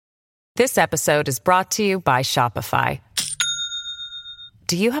This episode is brought to you by Shopify.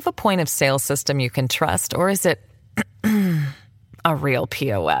 Do you have a point of sale system you can trust, or is it a real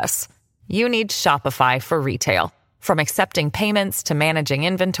POS? You need Shopify for retail. From accepting payments to managing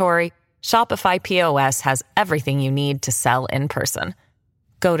inventory, Shopify POS has everything you need to sell in person.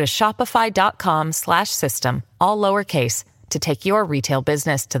 Go to shopify.com/system, all lowercase, to take your retail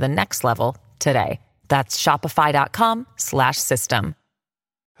business to the next level today. That's shopify.com/system.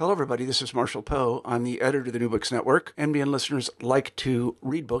 Hello, everybody. This is Marshall Poe. I'm the editor of the New Books Network. NBN listeners like to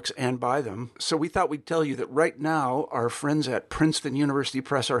read books and buy them. So we thought we'd tell you that right now, our friends at Princeton University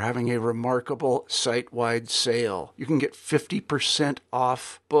Press are having a remarkable site-wide sale. You can get 50%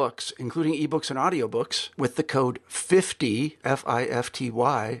 off books, including ebooks and audiobooks, with the code 50,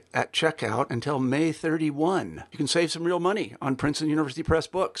 F-I-F-T-Y, at checkout until May 31. You can save some real money on Princeton University Press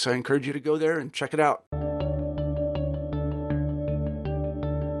books. I encourage you to go there and check it out.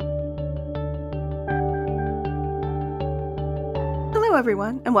 Hello,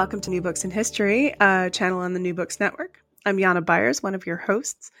 everyone, and welcome to New Books in History, a channel on the New Books Network. I'm Jana Byers, one of your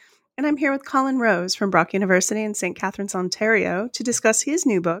hosts, and I'm here with Colin Rose from Brock University in St. Catharines, Ontario, to discuss his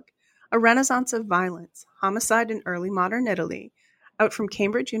new book, A Renaissance of Violence, Homicide in Early Modern Italy, out from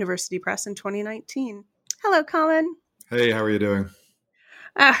Cambridge University Press in 2019. Hello, Colin. Hey, how are you doing?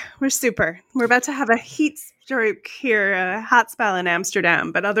 We're super. We're about to have a heat stroke here, a hot spell in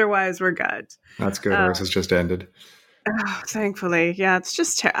Amsterdam, but otherwise we're good. That's good. Ours has just ended. Oh, thankfully. Yeah, it's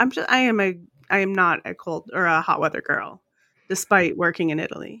just I am not a cold or a hot weather girl, despite working in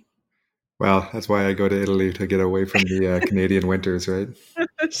Italy. Well, that's why I go to Italy, to get away from the Canadian winters, right?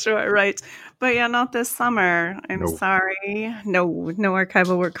 Sure, right. But yeah, not this summer. I'm sorry. No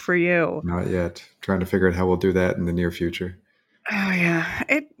archival work for you. Not yet. Trying to figure out how we'll do that in the near future. Oh yeah,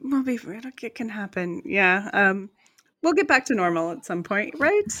 it can happen. Yeah. We'll get back to normal at some point,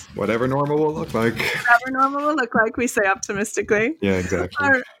 right? Whatever normal will look like. Whatever normal will look like, we say optimistically. Yeah,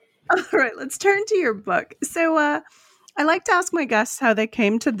 exactly. All right, let's turn to your book. So I like to ask my guests how they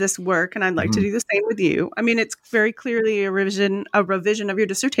came to this work, and I'd like to do the same with you. I mean, it's very clearly a revision of your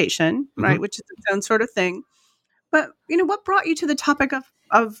dissertation, right, which is its own sort of thing. But, what brought you to the topic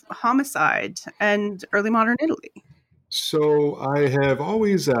of homicide and early modern Italy? So I have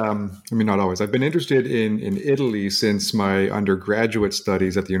always, not always, I've been interested in Italy since my undergraduate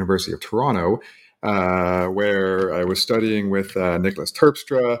studies at the University of Toronto, where I was studying with Nicholas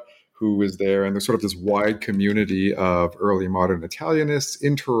Terpstra, who was there, and there's sort of this wide community of early modern Italianists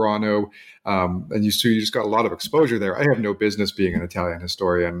in Toronto, and you just got a lot of exposure there. I have no business being an Italian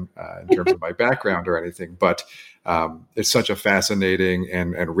historian in terms of my background or anything, but it's such a fascinating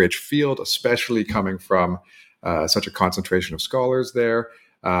and rich field, especially coming from such a concentration of scholars there.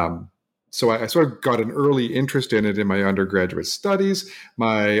 So I sort of got an early interest in it in my undergraduate studies.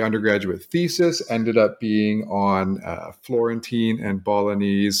 My undergraduate thesis ended up being on Florentine and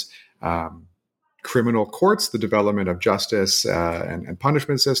Bolognese criminal courts, the development of justice and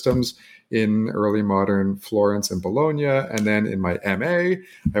punishment systems in early modern Florence and Bologna. And then in my MA,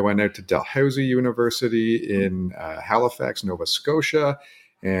 I went out to Dalhousie University in Halifax, Nova Scotia,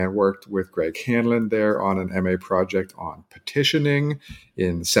 and worked with Greg Hanlon there on an MA project on petitioning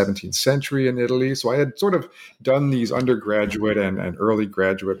in the 17th century in Italy. So I had sort of done these undergraduate and early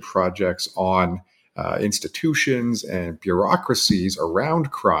graduate projects on institutions and bureaucracies around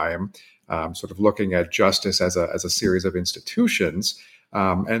crime, sort of looking at justice as a series of institutions.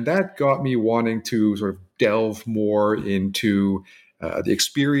 And that got me wanting to sort of delve more into the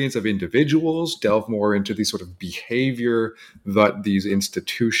experience of individuals, delve more into the sort of behavior that these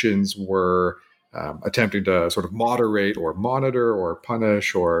institutions were attempting to sort of moderate or monitor or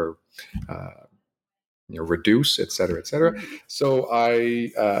punish or reduce, et cetera, et cetera. So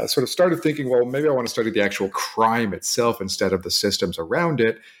I sort of started thinking, well, maybe I want to study the actual crime itself instead of the systems around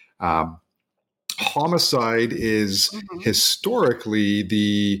it. Homicide is historically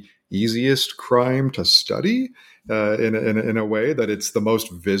the easiest crime to study. In a way that it's the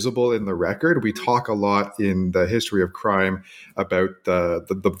most visible in the record. We talk a lot in the history of crime about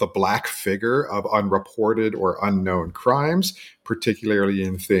the black figure of unreported or unknown crimes, particularly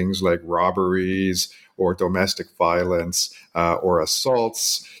in things like robberies or domestic violence or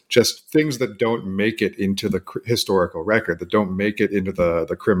assaults, just things that don't make it into the historical record, that don't make it into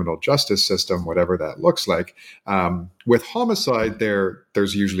the criminal justice system, whatever that looks like. With homicide,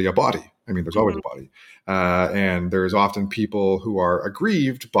 there's usually a body. I mean, there's always a body. And there's often people who are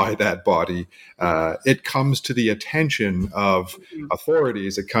aggrieved by that body. It comes to the attention of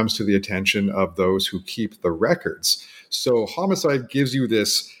authorities. It comes to the attention of those who keep the records. So homicide gives you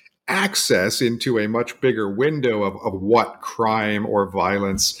this access into a much bigger window of what crime or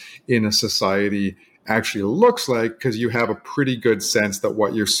violence in a society actually looks like, because you have a pretty good sense that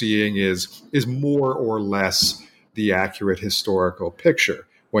what you're seeing is more or less the accurate historical picture.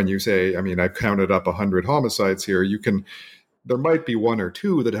 When you say, I mean, I've counted up 100 homicides here, there might be one or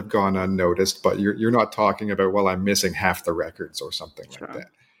two that have gone unnoticed, but you're not talking about, well, I'm missing half the records or something like that.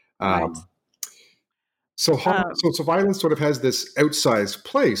 Right. So violence sort of has this outsized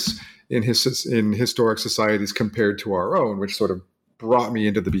place in historic societies compared to our own, which sort of brought me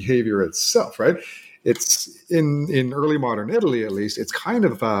into the behavior itself, right? It's in early modern Italy, at least, it's kind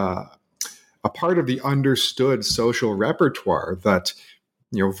of a part of the understood social repertoire that,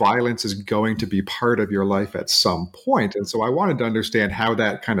 you know, violence is going to be part of your life at some point. And so I wanted to understand how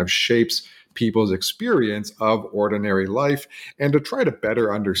that kind of shapes people's experience of ordinary life, and to try to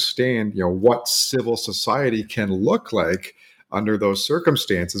better understand, you know, what civil society can look like under those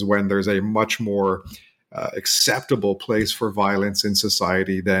circumstances when there's a much more acceptable place for violence in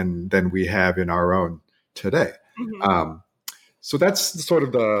society than we have in our own today. Mm-hmm. So that's sort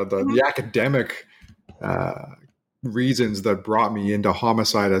of the academic reasons that brought me into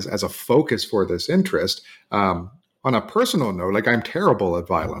homicide as a focus for this interest. On a personal note, like, I'm terrible at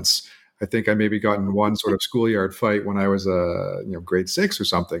violence. I think I maybe got in one sort of schoolyard fight when I was grade 6 or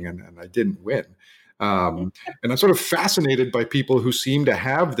something, and I didn't win. And I'm sort of fascinated by people who seem to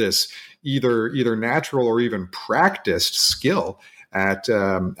have this either natural or even practiced skill at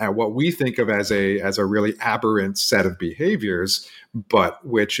what we think of as a really aberrant set of behaviors, but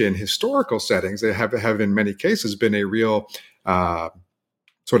which in historical settings they have in many cases been a real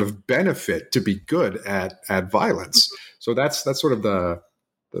sort of benefit to be good at violence. So that's sort of the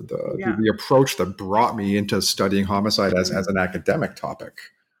approach that brought me into studying homicide as an academic topic.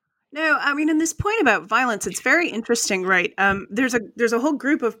 No, I mean, in this point about violence, it's very interesting, right? There's a whole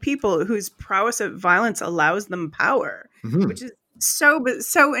group of people whose prowess at violence allows them power, mm-hmm. which is so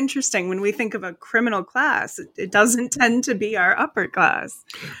interesting. When we think of a criminal class, it doesn't tend to be our upper class.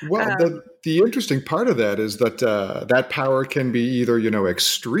 Well, the interesting part of that is that that power can be either, you know,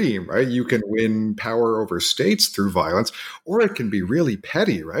 extreme, right? You can win power over states through violence, or it can be really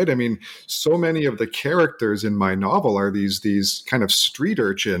petty, right? I mean, so many of the characters in my novel are these kind of street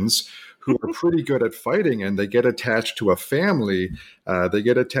urchins who are pretty good at fighting, and they get attached to a family. They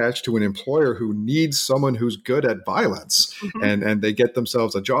get attached to an employer who needs someone who's good at violence, mm-hmm. and they get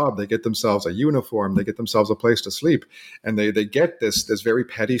themselves a job, they get themselves a uniform, they get themselves a place to sleep, and they get this very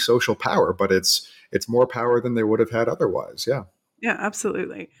petty social power, but it's more power than they would have had otherwise. Yeah. Yeah,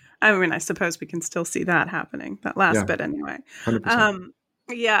 absolutely. I mean, I suppose we can still see that happening, that last bit anyway. 100%.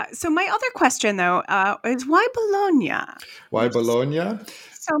 Yeah. So my other question, though, is why Bologna? Why Bologna?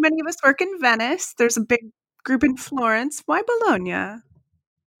 So many of us work in Venice. There's a big group in Florence. Why Bologna?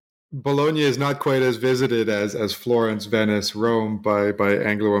 Bologna is not quite as visited as Florence, Venice, Rome by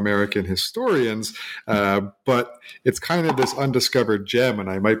Anglo-American historians, but it's kind of this undiscovered gem, and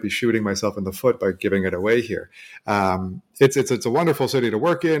I might be shooting myself in the foot by giving it away here. It's a wonderful city to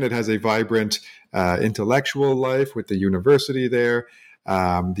work in. It has a vibrant intellectual life with the university there.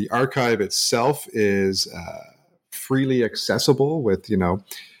 The archive itself is freely accessible with,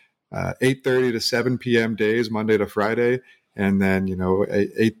 8:30 to 7 p.m. days, Monday to Friday, and then,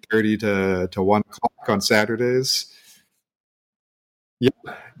 8:30 to 1 o'clock on Saturdays. Yeah.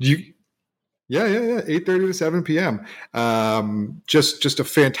 8:30 to 7 p.m. Just a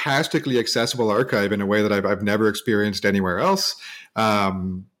fantastically accessible archive in a way that I've never experienced anywhere else. I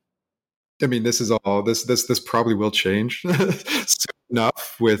mean, this probably will change soon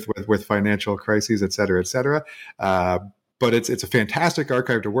enough with financial crises, et cetera. But it's a fantastic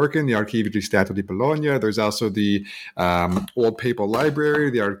archive to work in, the Archivio di Stato di Bologna. There's also the old papal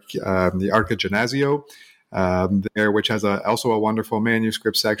library, the Archiginnasio there, which has also a wonderful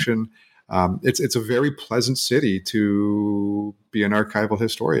manuscript section. It's a very pleasant city to be an archival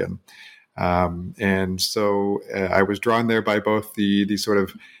historian. And so I was drawn there by both the sort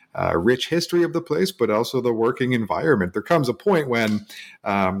of rich history of the place, but also the working environment. There comes a point when,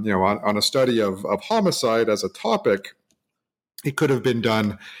 on a study of homicide as a topic, it could have been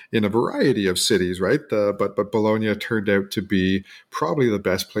done in a variety of cities, right? But Bologna turned out to be probably the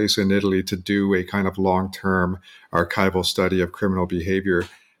best place in Italy to do a kind of long-term archival study of criminal behavior.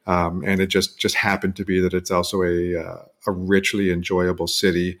 And it just happened to be that it's also a richly enjoyable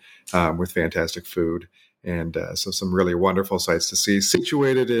city with fantastic food. And so some really wonderful sights to see,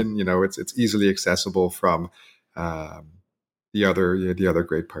 situated in, it's easily accessible from the other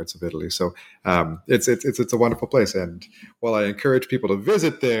great parts of Italy. So it's a wonderful place. And while I encourage people to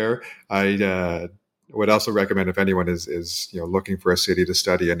visit there, I would also recommend, if anyone is looking for a city to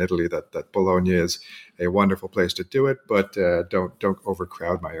study in Italy, that Bologna is a wonderful place to do it, but don't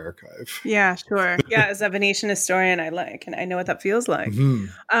overcrowd my archive. Yeah, sure. Yeah, as a Venetian historian, I know what that feels like.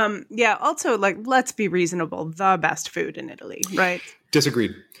 Also, let's be reasonable. The best food in Italy, right?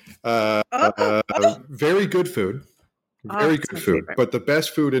 Disagreed. Very good food. Very good food. Favorite. But the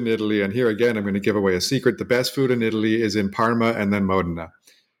best food in Italy, and here again, I'm going to give away a secret. The best food in Italy is in Parma and then Modena.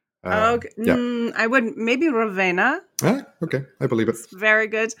 I would maybe Ravenna. Okay, I believe it. It's very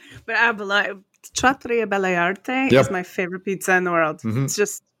good. But Trattoria Belle Arte is my favorite pizza in the world.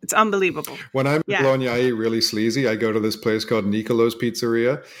 It's unbelievable. When I'm in Bologna, I eat really sleazy. I go to this place called Nicolo's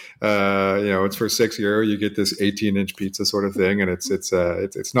Pizzeria. It's for €6. You get this 18-inch pizza sort of thing, and it's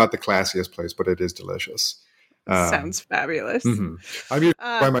not the classiest place, but it is delicious. Sounds fabulous. I'm usually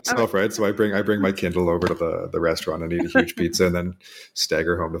by myself, right? So I bring my Kindle over to the restaurant and eat a huge pizza, and then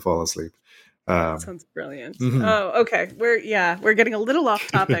stagger home to fall asleep. Sounds brilliant. Oh, okay. We're getting a little off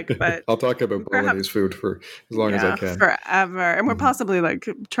topic, but I'll talk about Bolognese food for as long as I can. Forever. And we're possibly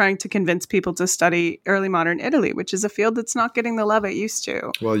trying to convince people to study early modern Italy, which is a field that's not getting the love it used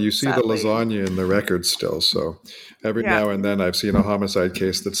to. Well, you see sadly. The lasagna in the records still. So every now and then I've seen a homicide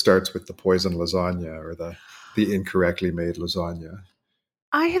case that starts with the poison lasagna or the incorrectly made lasagna.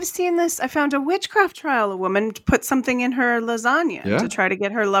 I have seen this. I found a witchcraft trial. A woman put something in her lasagna to try to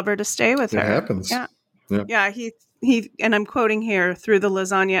get her lover to stay with her. It happens. Yeah. He and I'm quoting here, threw the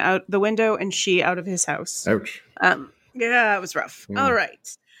lasagna out the window and she out of his house. Ouch. It was rough. All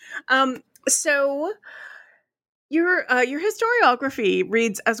right. So your historiography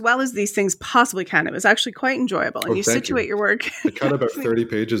reads as well as these things possibly can. It was actually quite enjoyable, and you situate your work. I cut about 30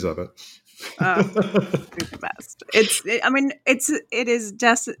 pages of it. The best. It's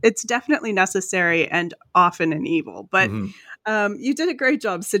definitely necessary and often an evil, but you did a great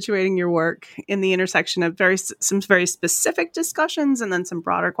job situating your work in the intersection of some very specific discussions and then some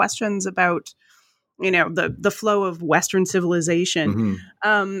broader questions about the flow of Western civilization.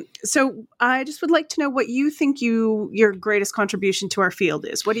 So I just would like to know what you think your greatest contribution to our field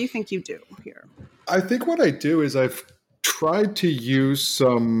is. What do you think you do here? I think what I do is I've tried to use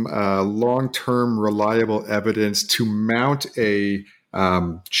some long-term reliable evidence to mount a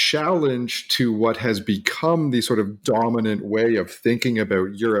challenge to what has become the sort of dominant way of thinking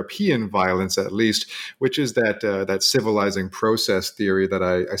about European violence, at least, which is that civilizing process theory that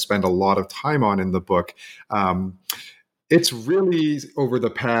I spend a lot of time on in the book. It's really over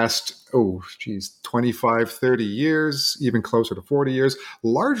the past, 25, 30 years, even closer to 40 years,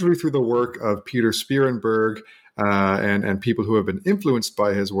 largely through the work of Peter Spierenberg, and people who have been influenced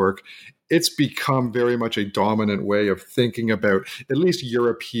by his work, it's become very much a dominant way of thinking about at least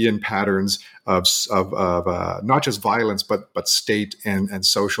European patterns of not just violence, but state and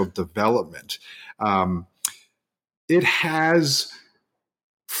social development. It has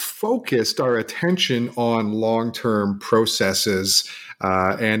focused our attention on long-term processes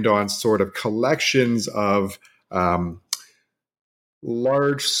and on sort of collections of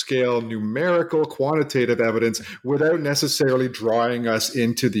large-scale numerical, quantitative evidence without necessarily drawing us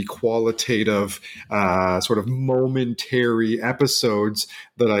into the qualitative sort of momentary episodes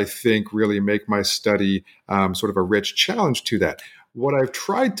that I think really make my study sort of a rich challenge to that. What I've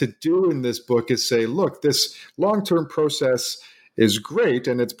tried to do in this book is say, look, this long-term process is great,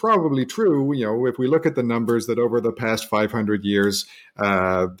 and it's probably true. If we look at the numbers that over the past 500 years,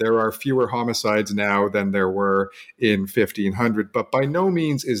 there are fewer homicides now than there were in 1500. But by no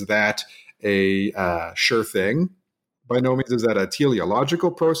means is that a sure thing. By no means is that a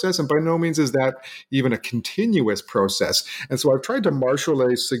teleological process, and by no means is that even a continuous process. And so I've tried to marshal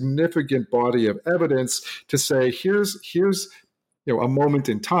a significant body of evidence to say, here's a moment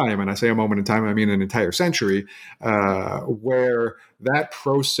in time, and I say a moment in time, I mean an entire century, where that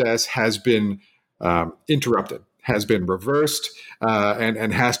process has been interrupted, has been reversed,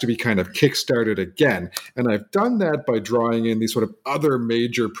 and has to be kind of kickstarted again. And I've done that by drawing in these sort of other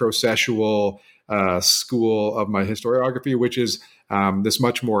major processual school of my historiography, which is this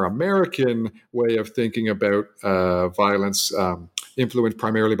much more American way of thinking about violence, influenced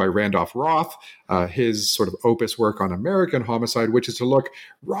primarily by Randolph Roth, his sort of opus work on American homicide, which is to look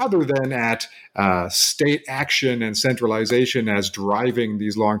rather than at state action and centralization as driving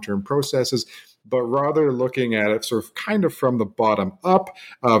these long-term processes, but rather looking at it sort of kind of from the bottom up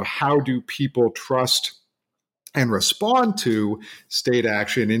of how do people trust and respond to state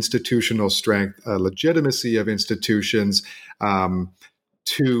action, institutional strength, legitimacy of institutions,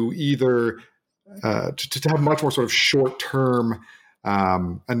 to either to have much more sort of short-term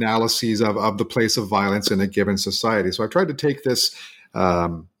analyses of the place of violence in a given society. So I've tried to take this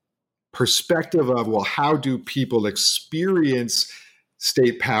perspective of, well, how do people experience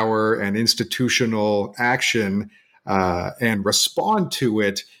state power and institutional action and respond to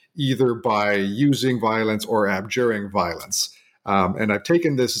it, either by using violence or abjuring violence. And I've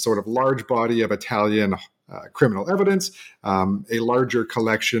taken this sort of large body of Italian criminal evidence, a larger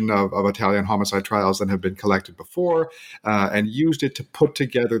collection of Italian homicide trials than have been collected before, and used it to put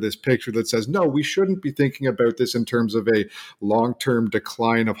together this picture that says, no, we shouldn't be thinking about this in terms of a long-term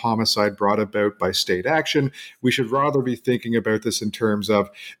decline of homicide brought about by state action. We should rather be thinking about this in terms of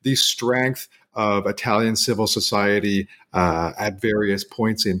the strength of Italian civil society at various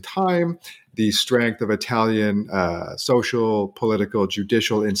points in time, the strength of Italian social, political,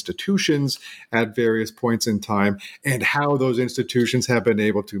 judicial institutions at various points in time, and how those institutions have been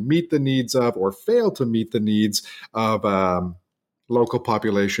able to meet the needs of or fail to meet the needs of local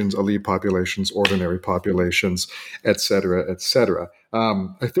populations, elite populations, ordinary populations, et cetera, et cetera.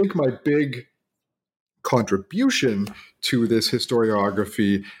 I think my big contribution to this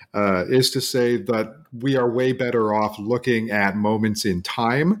historiography is to say that we are way better off looking at moments in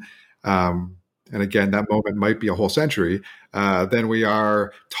time, and again, that moment might be a whole century, than we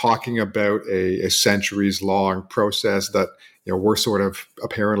are talking about a centuries-long process that we're sort of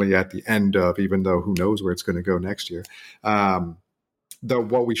apparently at the end of, even though who knows where it's going to go next year.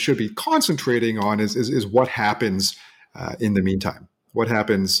 What we should be concentrating on is what happens in the meantime. What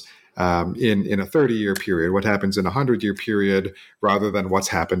happens in a 30-year period, what happens in a 100-year period, rather than what's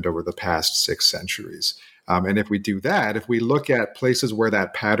happened over the past 6 centuries. And if we do that, if we look at places where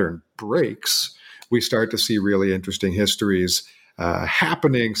that pattern breaks, we start to see really interesting histories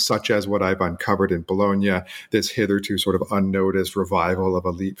happening, such as what I've uncovered in Bologna, this hitherto sort of unnoticed revival of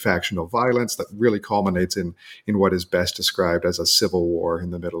elite factional violence that really culminates in what is best described as a civil war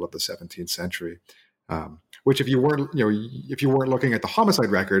in the middle of the 17th century. Which, if you weren't looking at the homicide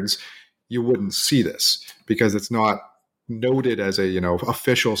records, you wouldn't see this, because it's not noted as a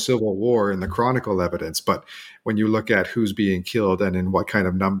official civil war in the chronicle evidence. But when you look at who's being killed and in what kind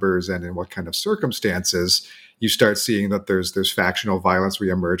of numbers and in what kind of circumstances, you start seeing that there's factional violence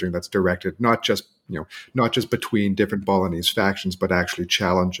reemerging that's directed not just between different Bolognese factions, but actually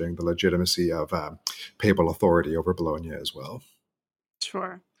challenging the legitimacy of papal authority over Bologna as well.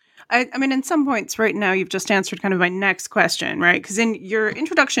 Sure. I mean, in some points right now, you've just answered kind of my next question, right? Because in your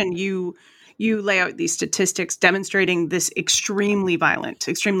introduction, you lay out these statistics demonstrating this extremely violent,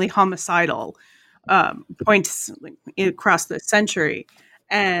 extremely homicidal points across the century.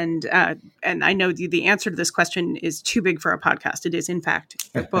 And I know the answer to this question is too big for a podcast. It is, in fact,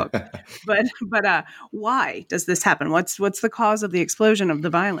 a book. but why does this happen? What's the cause of the explosion of the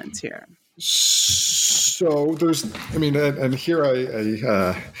violence here? So there's, and here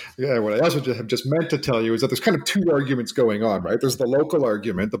what I also have just meant to tell you is that there's kind of two arguments going on, right? There's the local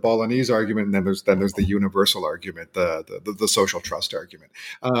argument, the Bolognese argument, and then there's the universal argument, the social trust argument.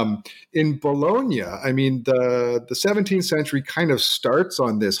 In Bologna, the 17th century kind of starts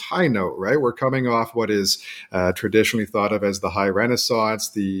on this high note, right? We're coming off what is traditionally thought of as the High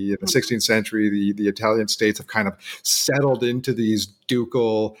Renaissance. In the 16th century, the Italian states have kind of settled into these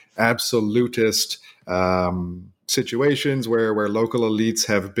ducal, absolutist situations where local elites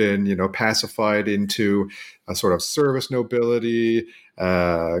have been, pacified into a sort of service nobility.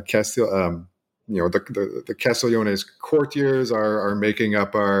 The Castiglione's courtiers are making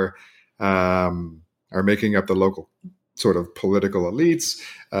up the local sort of political elites.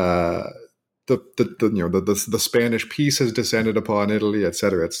 The Spanish peace has descended upon Italy, et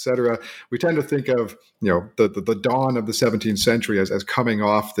cetera, et cetera. We tend to think of the dawn of the 17th century as coming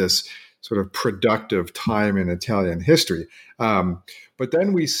off this sort of productive time in Italian history, but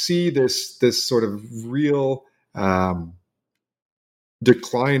then we see this sort of real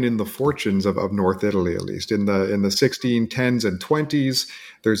decline in the fortunes of North Italy, at least in the 1610s and 20s.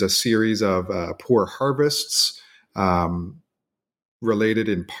 There's a series of poor harvests. Related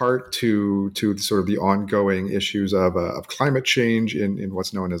in part to sort of the ongoing issues of climate change in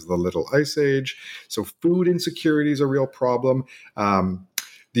what's known as the Little Ice Age. So food insecurity is a real problem.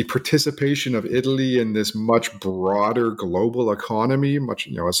 The participation of Italy in this much broader global economy, a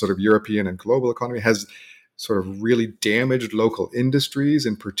sort of European and global economy, has sort of really damaged local industries,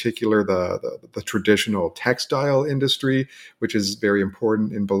 in particular the traditional textile industry, which is very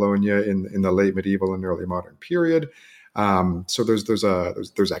important in Bologna in the late medieval and early modern period. So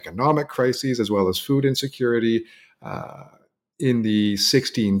there's economic crises as well as food insecurity. In the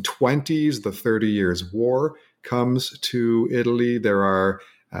 1620s, the 30 Years' War comes to Italy. There are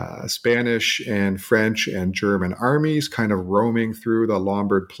Spanish and French and German armies kind of roaming through the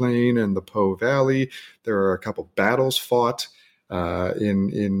Lombard Plain and the Po Valley. There are a couple battles fought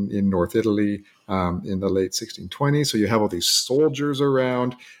in North Italy in the late 1620s. So you have all these soldiers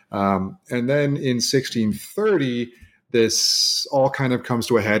around. And then in 1630, this all kind of comes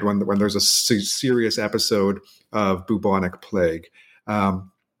to a head when there's a serious episode of bubonic plague.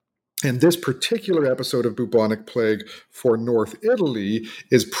 And this particular episode of bubonic plague for North Italy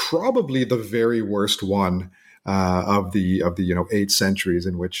is probably the very worst one of the 8 centuries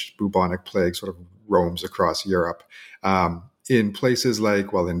in which bubonic plague sort of roams across Europe. In places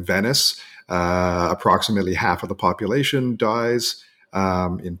like, in Venice, approximately half of the population dies.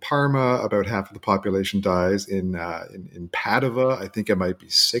 In Parma, about half of the population dies. In Padua, I think it might be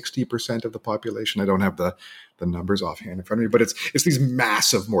 60% of the population. I don't have the numbers offhand in front of me, but it's these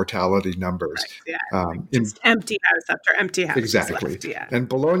massive mortality numbers. Right, yeah. Just empty house after empty house. Exactly. Left, yeah. And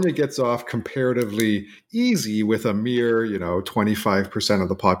Bologna gets off comparatively easy with a mere, 25% of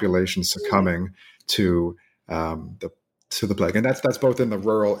the population succumbing to the plague. And that's both in the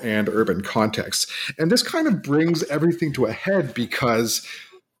rural and urban context. And this kind of brings everything to a head because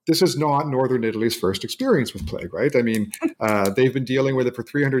this is not Northern Italy's first experience with plague, right? I mean, they've been dealing with it for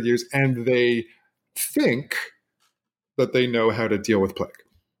 300 years, and they think that they know how to deal with plague,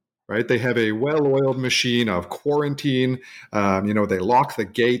 right? They have a well-oiled machine of quarantine. They lock the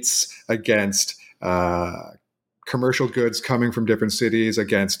gates against commercial goods coming from different cities,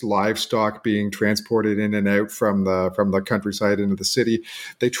 against livestock being transported in and out from the countryside into the city.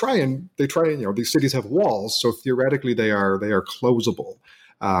 They try and these cities have walls, so theoretically they are closable,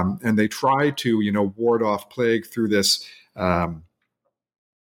 and they try to ward off plague through this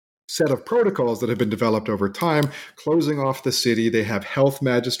set of protocols that have been developed over time, closing off the city. They have health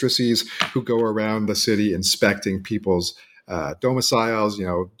magistracies who go around the city inspecting people's domiciles,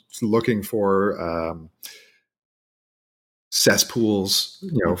 looking for cesspools,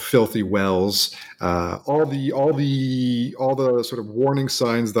 filthy wells, all the sort of warning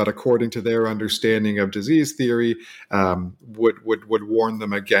signs that, according to their understanding of disease theory, would warn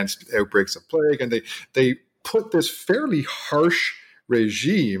them against outbreaks of plague. And they put this fairly harsh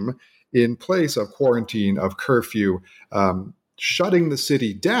regime in place of quarantine, of curfew, shutting the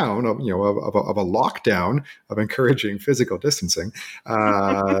city down, of a lockdown, of encouraging physical distancing,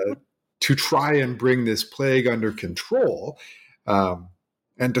 to try and bring this plague under control. And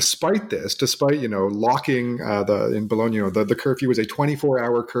despite locking in Bologna, the curfew is a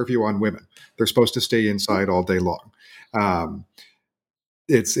 24-hour curfew on women. They're supposed to stay inside all day long.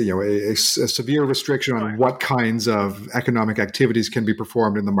 It's a severe restriction on what kinds of economic activities can be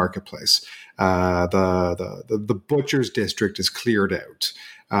performed in the marketplace. The butcher's district is cleared out.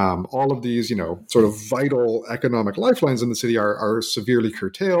 All of these, sort of vital economic lifelines in the city are severely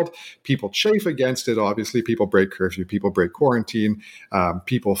curtailed. People chafe against it. Obviously, people break curfew. People break quarantine.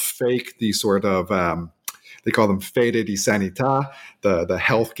 People fake the sort of they call them fede di sanità, the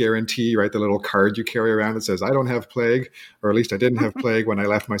health guarantee, right? The little card you carry around that says, I don't have plague, or at least I didn't have plague when I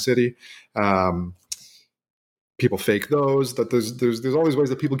left my city. People fake those. That there's all these ways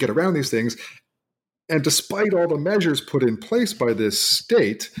that people get around these things. And despite all the measures put in place by this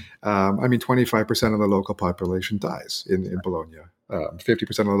state, 25% of the local population dies in Bologna. 50%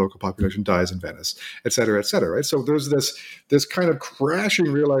 of the local population dies in Venice, et cetera, right? So there's this kind of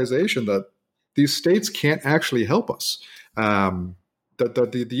crashing realization that these states can't actually help us.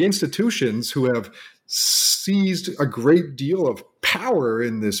 The institutions who have seized a great deal of power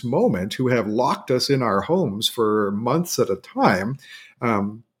in this moment, who have locked us in our homes for months at a time,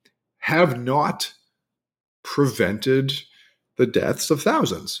 have not prevented the deaths of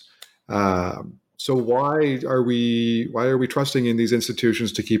thousands. So why are we trusting in these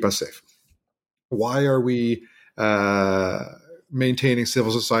institutions to keep us safe? Why are we maintaining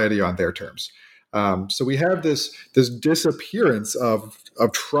civil society on their terms? So we have this disappearance of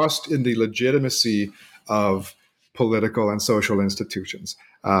trust in the legitimacy of political and social institutions.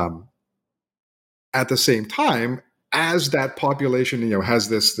 At the same time, as that population, has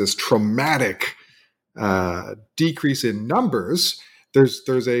this traumatic decrease in numbers,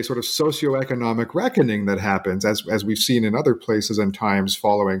 there's a sort of socioeconomic reckoning that happens, as we've seen in other places and times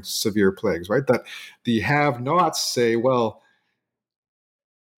following severe plagues, right? That the have-nots say, well,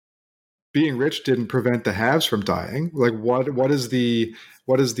 being rich didn't prevent the haves from dying. Like, what is the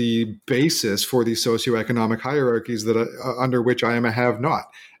basis for these socioeconomic hierarchies that under which I am a have-not?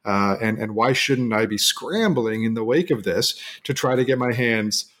 And why shouldn't I be scrambling in the wake of this to try to get my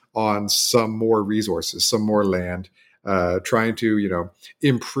hands on some more resources, some more land, trying to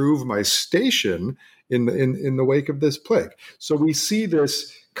improve my station in the wake of this plague? So we see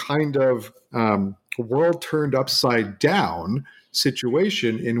this kind of world turned upside down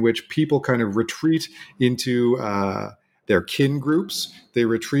situation in which people kind of retreat into their kin groups. They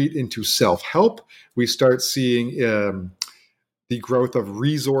retreat into self-help. We start seeing the growth of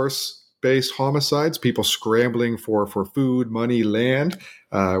resource-based homicides, people scrambling for food, money, land.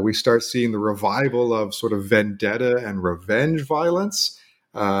 We start seeing the revival of sort of vendetta and revenge violence.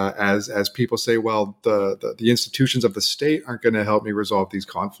 As people say, well, the institutions of the state aren't going to help me resolve these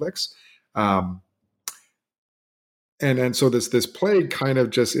conflicts. And so this plague kind of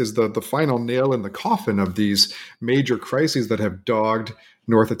just is the final nail in the coffin of these major crises that have dogged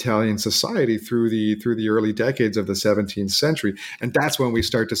North Italian society through the early decades of the 17th century. And that's when we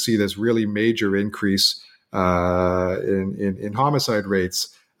start to see this really major increase in homicide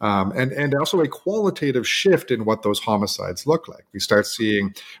rates. And also a qualitative shift in what those homicides look like. We start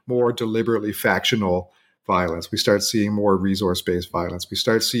seeing more deliberately factional violence. We start seeing more resource-based violence. We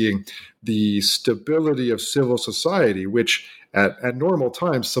start seeing the stability of civil society, which at normal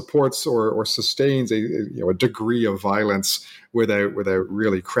times supports or sustains a degree of violence without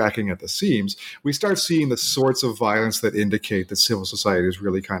really cracking at the seams. We start seeing the sorts of violence that indicate that civil society is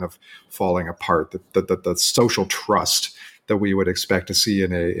really kind of falling apart, that the social trust that we would expect to see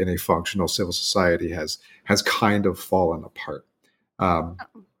in a functional civil society has kind of fallen apart.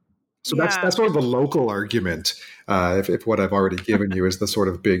 So that's sort of the local argument, if what I've already given you is the sort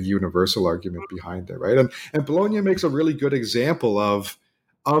of big universal argument behind it, right? And Bologna makes a really good example of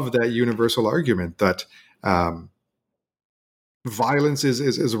that universal argument that violence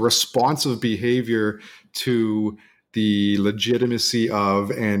is a responsive behavior to the legitimacy of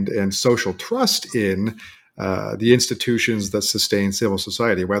and social trust in the institutions that sustain civil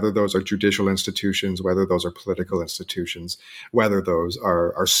society, whether those are judicial institutions, whether those are political institutions, whether those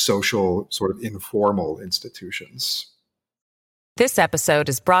are social, sort of informal institutions. This episode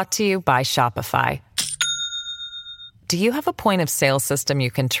is brought to you by Shopify. Do you have a point of sale system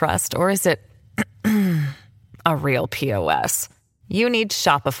you can trust, or is it a real POS? You need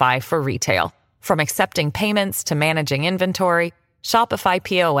Shopify for retail. From accepting payments to managing inventory, Shopify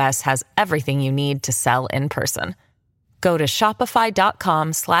POS has everything you need to sell in person. Go to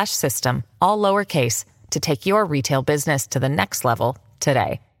shopify.com/system, all lowercase, to take your retail business to the next level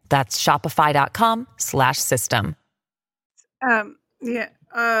today. That's shopify.com/system.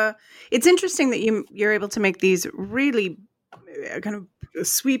 It's interesting that you're able to make these really kind of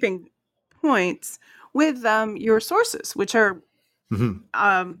sweeping points with your sources, which are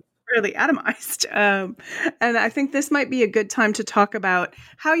really atomized. And I think this might be a good time to talk about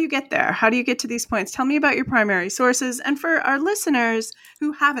how you get there. How do you get to these points? Tell me about your primary sources. And for our listeners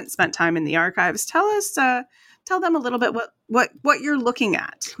who haven't spent time in the archives, tell them a little bit what you're looking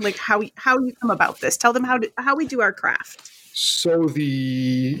at, like how you come about this. Tell them how we do our craft. So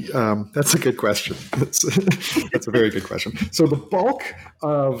that's a good question. That's a very good question. So the bulk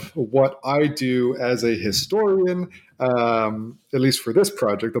of what I do as a historian, at least for this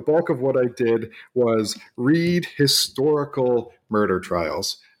project, the bulk of what I did was read historical murder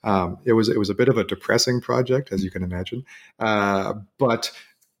trials. It was a bit of a depressing project, as you can imagine, but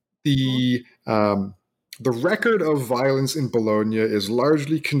the record of violence in Bologna is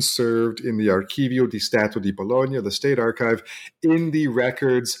largely conserved in the Archivio di Stato di Bologna, the state archive, in the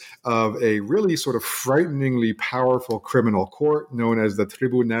records of a really sort of frighteningly powerful criminal court known as the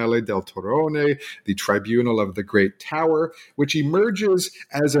Tribunale del Torrone, the Tribunal of the Great Tower, which emerges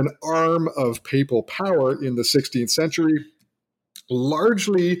as an arm of papal power in the 16th century,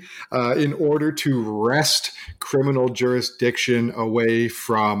 largely in order to wrest criminal jurisdiction away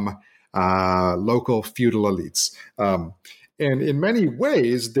from local feudal elites. And in many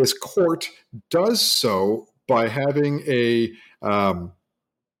ways, this court does so by having a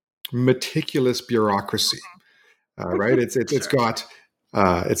meticulous bureaucracy. Right? It's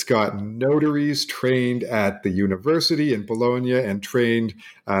got notaries trained at the university in Bologna and trained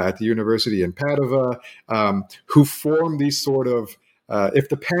at the university in Padua, who form these sort of, if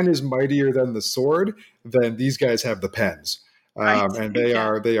the pen is mightier than the sword, then these guys have the pens. And they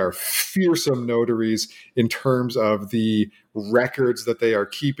are fearsome notaries in terms of the records that they are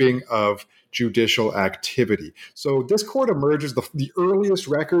keeping of judicial activity. So this court emerges, the earliest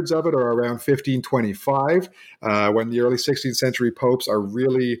records of it are around 1525, when the early 16th century popes are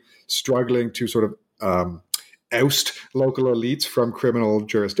really struggling to sort of oust local elites from criminal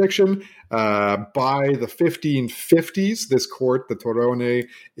jurisdiction. By the 1550s, this court, the Torrone,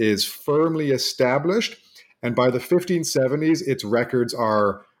 is firmly established. And by the 1570s, its records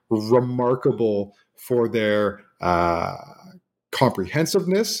are remarkable for their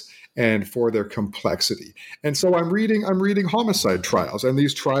comprehensiveness and for their complexity. And so I'm reading homicide trials, and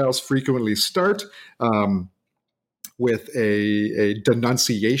these trials frequently start with a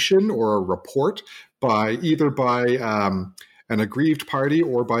denunciation or a report by an aggrieved party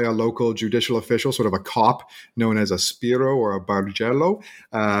or by a local judicial official, sort of a cop known as a Spiro or a Bargello,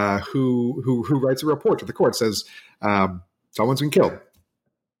 who writes a report to the court, says, someone's been killed.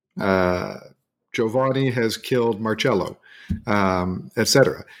 Giovanni has killed Marcello,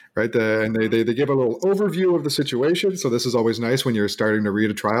 etc. Right? And they give a little overview of the situation. So this is always nice when you're starting to read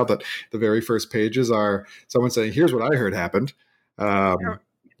a trial, that the very first pages are someone saying, here's what I heard happened. I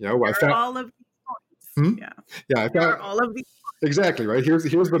found all of these points. I found all of these. Exactly, right. Here's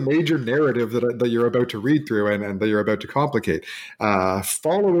the major narrative that you're about to read through and that you're about to complicate.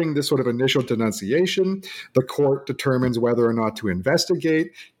 Following this sort of initial denunciation, the court determines whether or not to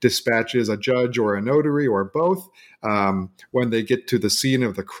investigate, dispatches a judge or a notary or both. When they get to the scene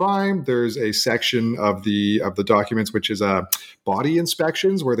of the crime, there's a section of the documents which is body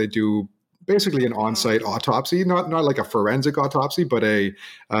inspections, where they do basically an on-site autopsy, not like a forensic autopsy, but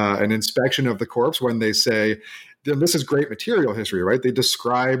an inspection of the corpse. When they say, this is great material history, right? They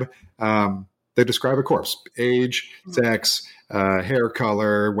describe a corpse: age, sex, hair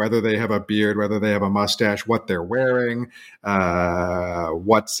color, whether they have a beard, whether they have a mustache, what they're wearing,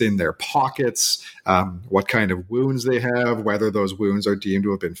 what's in their pockets, what kind of wounds they have, whether those wounds are deemed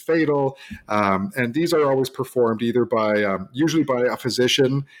to have been fatal. And these are always performed either by, usually by a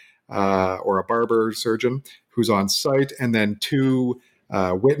physician or a barber surgeon who's on site, and then two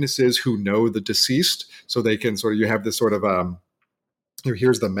witnesses who know the deceased, so they can you have this sort of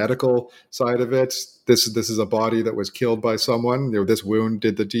here's the medical side of it. This is a body that was killed by someone. This wound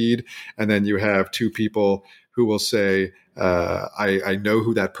did the deed, and then you have two people who will say, I know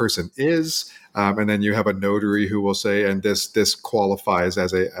who that person is, and then you have a notary who will say, and this qualifies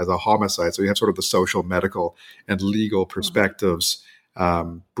as a homicide. So you have sort of the social, medical, and legal perspectives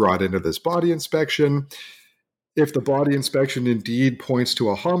brought into this body inspection. If the body inspection indeed points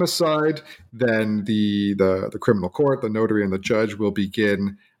to a homicide, then the criminal court, the notary, and the judge will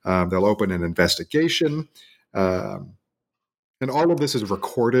begin. They'll open an investigation, and all of this is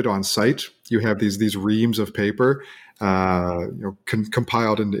recorded on site. You have these reams of paper,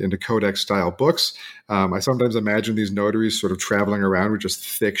 compiled into codex-style books. I sometimes imagine these notaries sort of traveling around with just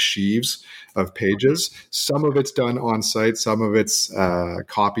thick sheaves of pages. Some of it's done on site, some of it's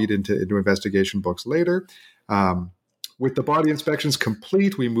copied into investigation books later. With the body inspections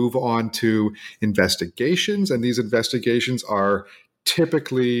complete, we move on to investigations, and these investigations are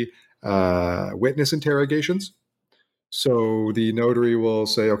typically witness interrogations. So the notary will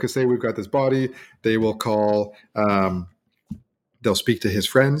say, okay, say we've got this body. They will call, they'll speak to his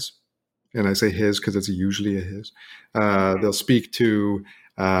friends, and I say his because it's usually a his. They'll speak to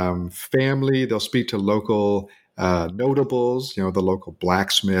family. They'll speak to local notables, the local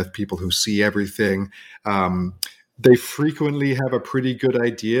blacksmith, people who see everything. They frequently have a pretty good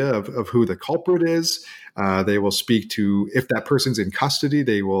idea of who the culprit is. They will speak to, if that person's in custody,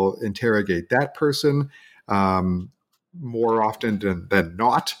 they will interrogate that person. More often than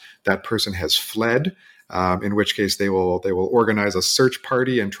not, that person has fled, in which case they will organize a search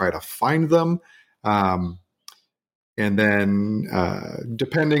party and try to find them. And then,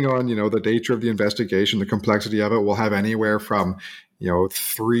 depending on, the nature of the investigation, the complexity of it, we'll have anywhere from,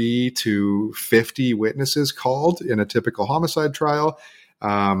 3 to 50 witnesses called in a typical homicide trial.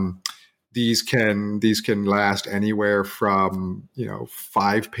 These can last anywhere from,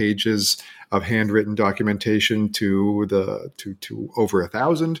 5 pages of handwritten documentation to over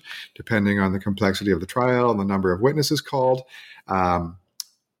 1,000, depending on the complexity of the trial and the number of witnesses called.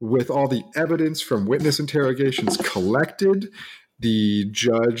 With all the evidence from witness interrogations collected, the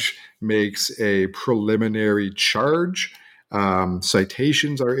judge makes a preliminary charge.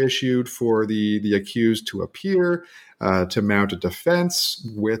 Citations are issued for the accused to appear, to mount a defense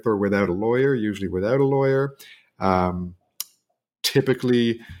with or without a lawyer, usually without a lawyer.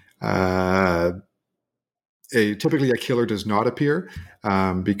 Typically a killer does not appear,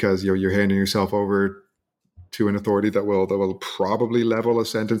 because you're handing yourself over to an authority that will probably level a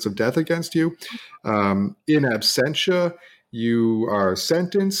sentence of death against you. In absentia, you are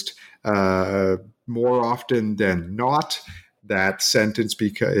sentenced. More often than not, that sentence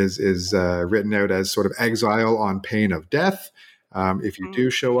is written out as sort of exile on pain of death. If you do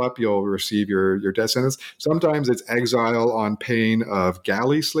show up, you'll receive your death sentence. Sometimes it's exile on pain of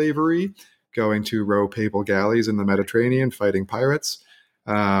galley slavery, going to row papal galleys in the Mediterranean fighting pirates.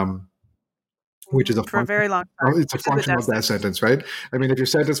 Which is for a very long time. It's a function of that sentence, right? I mean, if you're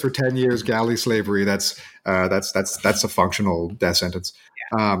sentenced for 10 years galley slavery, that's a functional death sentence.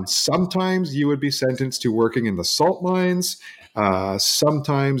 Yeah. Sometimes you would be sentenced to working in the salt mines.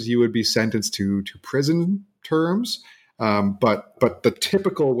 Sometimes you would be sentenced to prison terms. But the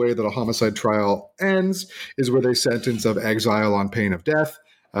typical way that a homicide trial ends is with a sentence of exile on pain of death,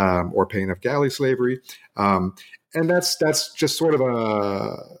 or pain of galley slavery. And that's just sort of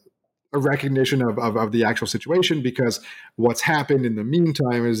a recognition of the actual situation, because what's happened in the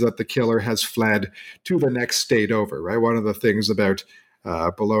meantime is that the killer has fled to the next state over, right? One of the things about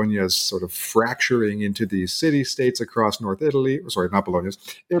Bologna's sort of fracturing into these city-states across North Italy, sorry, not Bologna's,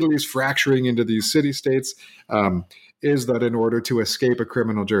 Italy's fracturing into these city-states, is that in order to escape a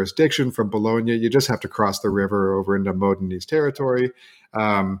criminal jurisdiction from Bologna, you just have to cross the river over into Modenese territory.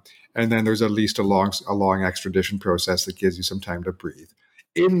 And then there's at least a long extradition process that gives you some time to breathe.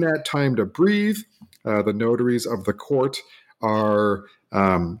 In that time to breathe, the notaries of the court are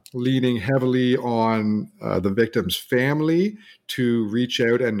leaning heavily on the victim's family to reach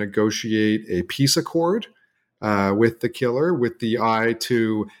out and negotiate a peace accord with the killer, with the eye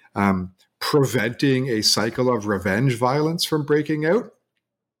to preventing a cycle of revenge violence from breaking out.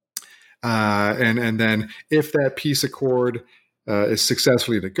 And then if that peace accord is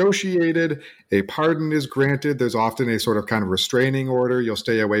successfully negotiated, a pardon is granted. There's often a sort of kind of restraining order. You'll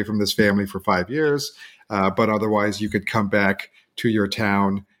stay away from this family for 5 years, but otherwise you could come back to your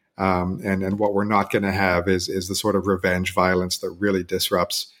town. And what we're not going to have is the sort of revenge violence that really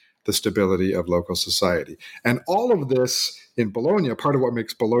disrupts the stability of local society. And all of this in Bologna, part of what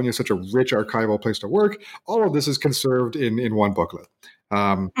makes Bologna such a rich archival place to work, all of this is conserved in one booklet.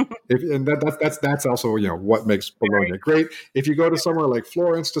 That's also, what makes Bologna great. If you go to somewhere like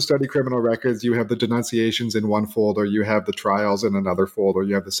Florence to study criminal records, you have the denunciations in one folder, you have the trials in another folder,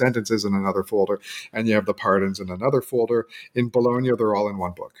 you have the sentences in another folder, and you have the pardons in another folder. In Bologna, they're all in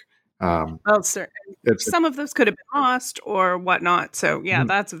one book. Sir, some of those could have been lost or whatnot. So,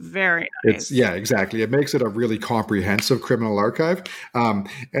 that's very nice. Exactly. It makes it a really comprehensive criminal archive. And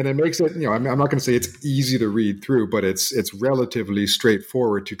it makes it, I'm not going to say it's easy to read through, but it's relatively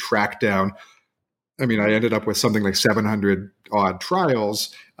straightforward to track down. I mean, I ended up with something like 700 odd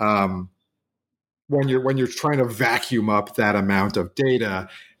trials. When you're trying to vacuum up that amount of data,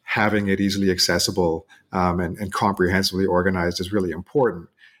 having it easily accessible and comprehensively organized is really important.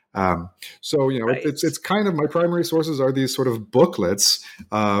 Right. It's kind of, my primary sources are these sort of booklets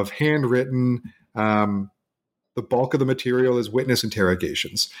of handwritten, the bulk of the material is witness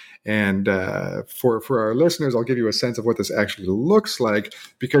interrogations. And for our listeners, I'll give you a sense of what this actually looks like,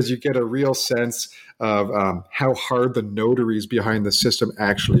 because you get a real sense of how hard the notaries behind the system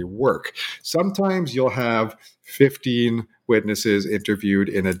actually work. Sometimes you'll have 15 witnesses interviewed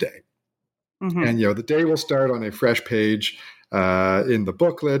in a day. Mm-hmm. And, the day will start on a fresh page in the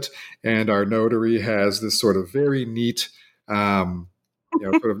booklet, and our notary has this sort of very neat,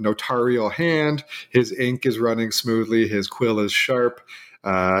 sort of notarial hand. His ink is running smoothly, his quill is sharp,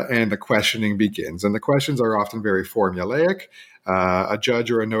 and the questioning begins. And the questions are often very formulaic. A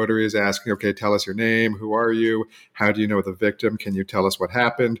judge or a notary is asking, okay, tell us your name, who are you, how do you know the victim, can you tell us what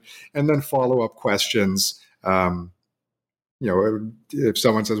happened? And then follow-up questions. If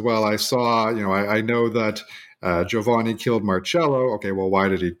someone says, well, I saw, I know that Giovanni killed Marcello. Okay, well, why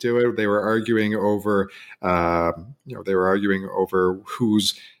did he do it? They were arguing over,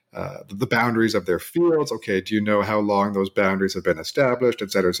 who's the boundaries of their fields. Okay, do you know how long those boundaries have been established,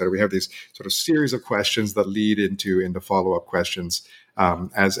 et cetera, et cetera? We have these sort of series of questions that lead into follow-up questions,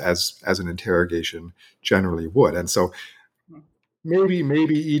 as an interrogation generally would. And so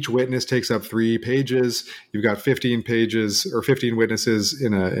maybe each witness takes up 3 pages. You've got 15 pages or 15 witnesses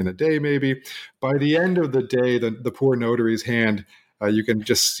in a day, maybe. By the end of the day, the poor notary's hand, you can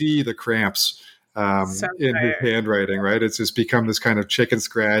just see the cramps in his handwriting, right? It's just become this kind of chicken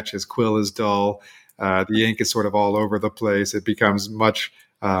scratch. His quill is dull. The ink is sort of all over the place. It becomes much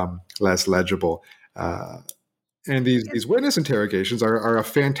less legible. And these witness interrogations are a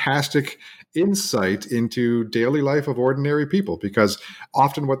fantastic insight into daily life of ordinary people, because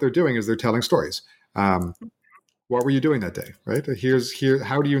often what they're doing is they're telling stories. What were you doing that day, right?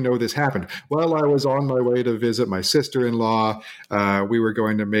 How do you know this happened? Well, I was on my way to visit my sister-in-law. We were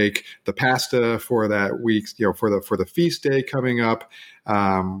going to make the pasta for that week, for the feast day coming up,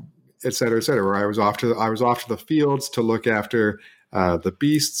 et cetera, et cetera. Or I was off to the fields to look after the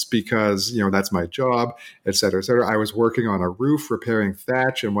beasts because, that's my job, et cetera, et cetera. I was working on a roof repairing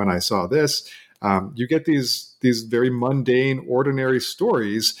thatch. And when I saw this, you get these very mundane, ordinary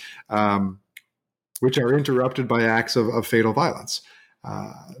stories, which are interrupted by acts of fatal violence.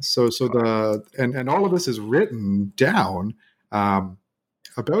 So all of this is written down,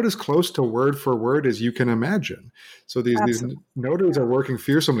 about as close to word for word as you can imagine. So these notaries are working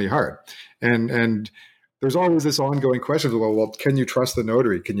fearsomely hard. And there's always this ongoing question of, well, can you trust the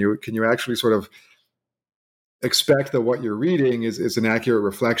notary? Can you actually sort of expect that what you're reading is an accurate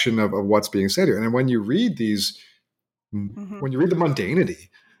reflection of what's being said here. And then when you read these, when you read the mundanity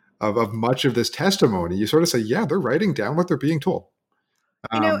of much of this testimony, you sort of say, yeah, they're writing down what they're being told.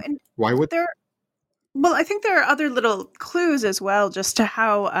 And why would well, I think there are other little clues as well, just to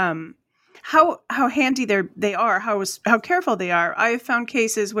how handy they are, how careful they are. I've found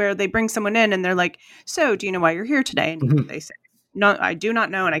cases where they bring someone in and they're like, "So, do you know why you're here today?" And they say, "No, I do not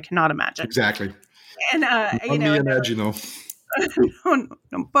know, and I cannot imagine." Exactly. And immagino. non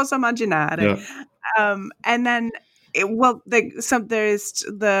posso immaginare. Yeah. And then, there's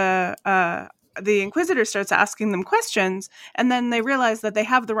the Inquisitor starts asking them questions, and then they realize that they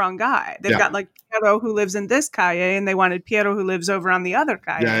have the wrong guy. They've got like Piero who lives in this calle, and they wanted Piero who lives over on the other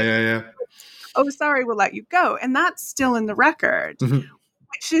calle. Yeah. Oh, sorry, we'll let you go. And that's still in the record,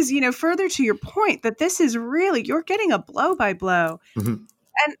 which is, further to your point that this is really, you're getting a blow by blow. And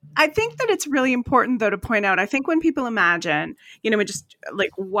I think that it's really important, though, to point out, I think when people imagine, just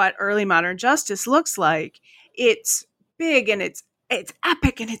like what early modern justice looks like, it's big and it's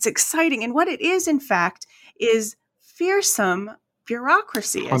epic and it's exciting. And what it is, in fact, is fearsome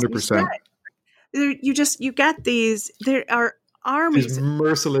bureaucracy. 100%. You get these, there are armies. These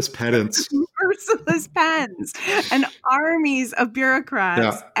merciless pedants. Merciless pens and armies of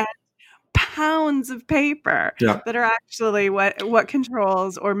bureaucrats and pounds of paper that are actually what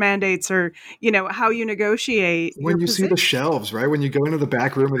controls or mandates or, how you negotiate. When you see the shelves, right? When you go into the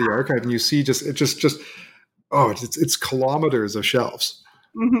back room of the archive and you see it's kilometers of shelves,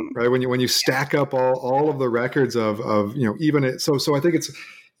 right? When you stack up all of the records of even it. So I think it's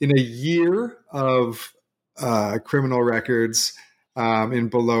in a year of criminal records in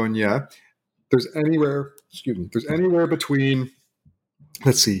Bologna. There's anywhere between,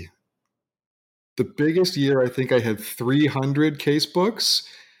 let's see, the biggest year I think I had 300 case books,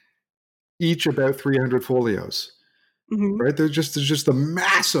 each about 300 folios. Right? There's just a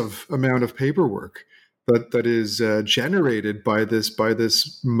massive amount of paperwork that is generated by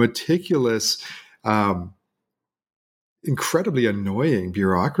this meticulous, incredibly annoying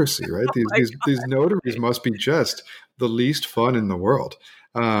bureaucracy. Right? These notaries must be just the least fun in the world.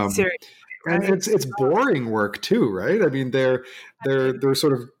 Seriously. And it's boring work too, right? I mean, they're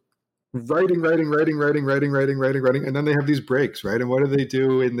sort of writing, and then they have these breaks, right? And what do they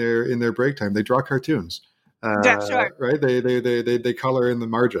do in their break time? They draw cartoons, sure. Right? They color in the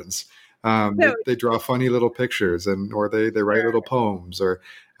margins. They draw funny little pictures, or they write little poems, or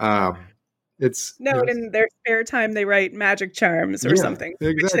in their spare time they write magic charms or something,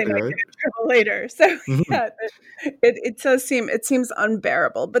 exactly, which they might get in trouble later. So it seems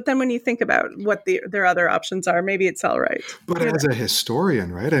unbearable. But then when you think about what their other options are, maybe it's all right. But as a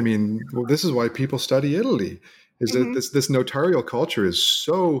historian, right? I mean, this is why people study Italy. Is that this notarial culture is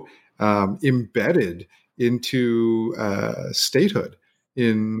so embedded into statehood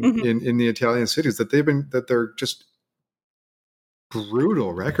in the Italian cities that they're just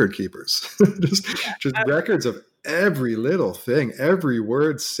brutal record keepers. just records of every little thing, every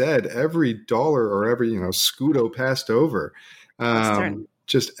word said, every dollar or every scudo passed over,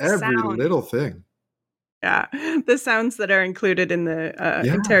 just every little thing. Yeah, the sounds that are included in the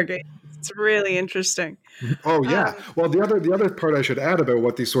interrogation. It's really interesting. Oh yeah. Well, the other part I should add about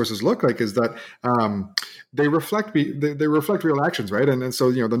what these sources look like is that they reflect real actions, right? And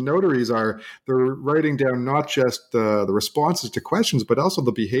so the notaries they're writing down not just the responses to questions, but also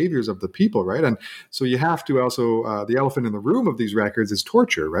the behaviors of the people, right? And so you have to also the elephant in the room of these records is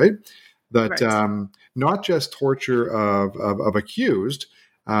torture, right? That not just torture of accused,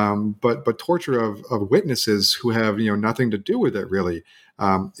 but torture of witnesses who have nothing to do with it really.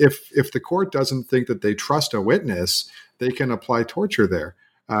 If the court doesn't think that they trust a witness, they can apply torture there.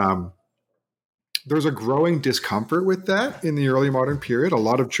 There's a growing discomfort with that in the early modern period. A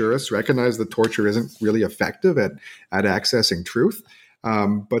lot of jurists recognize that torture isn't really effective at accessing truth,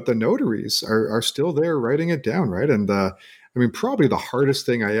 but the notaries are still there writing it down, right? And probably the hardest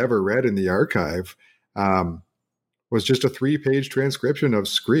thing I ever read in the archive was just a 3-page transcription of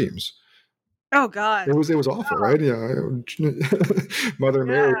screams. Oh God! It was awful, right? Yeah, Mother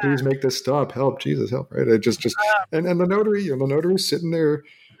Mary, please make this stop! Help, Jesus, help! Right? It just and the notary sitting there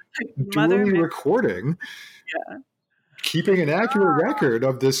doing recording, keeping an accurate record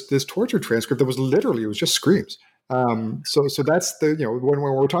of this torture transcript that was just screams. So that's the, when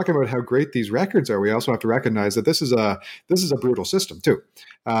we're talking about how great these records are, we also have to recognize that this is a brutal system too.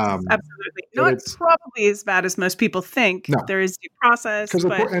 Absolutely. Not probably as bad as most people think. No. There is due process.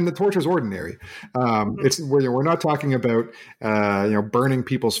 And the torture is ordinary. We're not talking about burning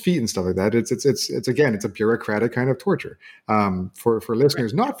people's feet and stuff like that. It's a bureaucratic kind of torture. For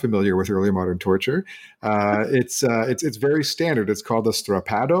listeners not familiar with early modern torture, it's very standard. It's called the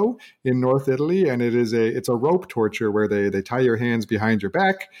strappado in North Italy, and it's a rope torture where they tie your hands behind your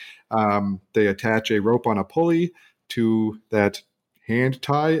back. They attach a rope on a pulley to that hand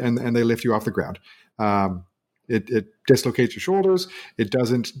tie, and they lift you off the ground. It dislocates your shoulders. It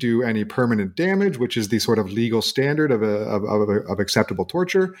doesn't do any permanent damage, which is the sort of legal standard of acceptable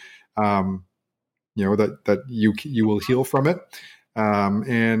torture. That you will heal from it.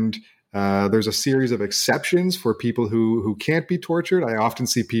 And there's a series of exceptions for people who can't be tortured. I often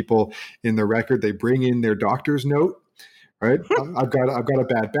see people in the record, they bring in their doctor's note. Right, I've got a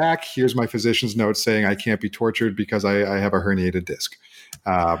bad back. Here's my physician's note saying I can't be tortured because I have a herniated disc.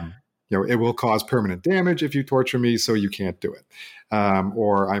 It will cause permanent damage if you torture me, so you can't do it.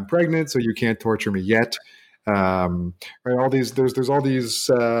 Or I'm pregnant, so you can't torture me yet. Right, there's all these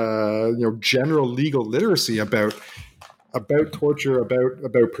general legal literacy about torture,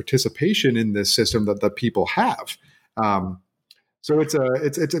 about participation in this system that people have. So it's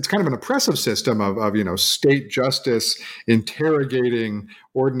kind of an oppressive system of state justice interrogating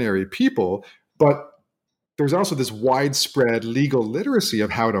ordinary people, but there's also this widespread legal literacy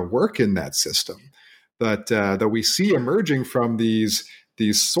of how to work in that system that we see emerging from these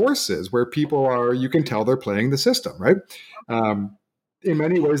sources where people are, you can tell they're playing the system, right? In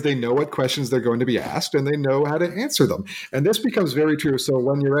many ways, they know what questions they're going to be asked and they know how to answer them. And this becomes very true. So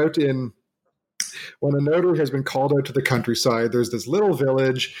when a notary has been called out to the countryside, there's this little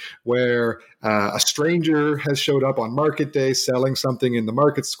village where a stranger has showed up on market day selling something in the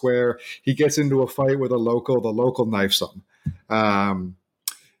market square. He gets into a fight with the local knifes him.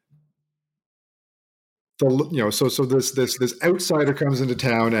 So this outsider comes into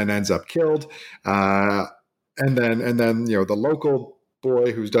town and ends up killed. And then the local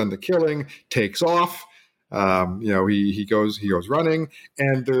boy who's done the killing takes off. He goes running,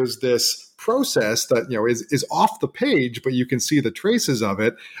 and there's this process that is off the page, but you can see the traces of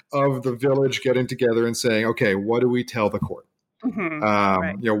it, of the village getting together and saying, okay, what do we tell the court?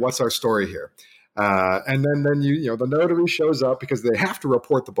 Right. What's our story here? And then the notary shows up because they have to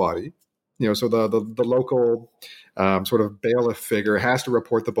report the body. So the local sort of bailiff figure has to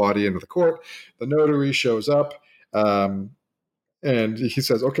report the body into the court. The notary shows up. And he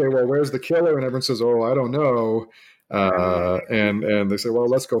says, okay, well, where's the killer? And everyone says, oh, I don't know. And they say, well,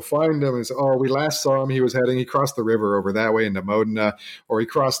 let's go find him. And he says, oh, we last saw him. He crossed the river over that way into Modena, or he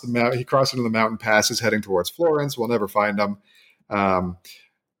crossed into the mountain passes heading towards Florence. We'll never find him.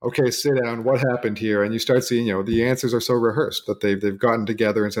 Okay, sit down. What happened here? And you start seeing, the answers are so rehearsed that they've gotten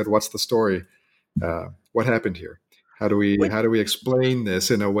together and said, what's the story? What happened here? How do we explain this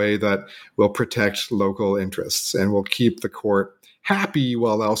in a way that will protect local interests and will keep the court happy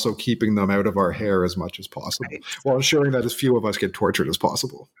while also keeping them out of our hair as much as possible, right, while ensuring that as few of us get tortured as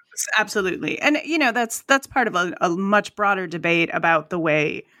possible? Absolutely. And, that's part of a much broader debate about the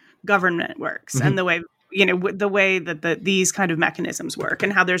way government works and the way, the way that these kind of mechanisms work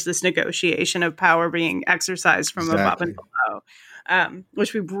and how there's this negotiation of power being exercised from above and below.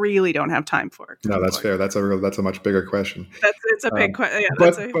 Which we really don't have time for. No, that's fair. That's a much bigger question. It's a big question. Yeah,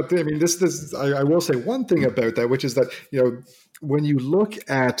 but I mean, I will say one thing about that, which is that when you look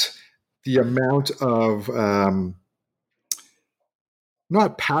at the amount of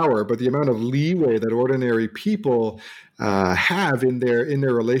not power, but the amount of leeway that ordinary people have in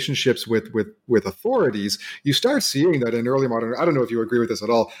their relationships with authorities, you start seeing that in early modern. I don't know if you agree with this at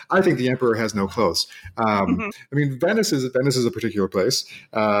all. I think the emperor has no clothes. I mean, Venice is a particular place,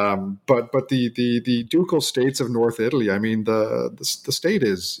 but the ducal states of North Italy. I mean, the state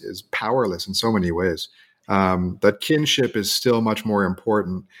is powerless in so many ways. That kinship is still much more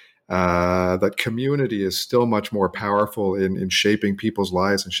important. That community is still much more powerful in shaping people's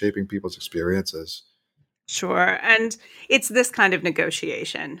lives and shaping people's experiences. Sure. And it's this kind of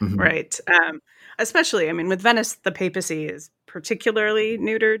negotiation, right? Especially, I mean, with Venice, the papacy is particularly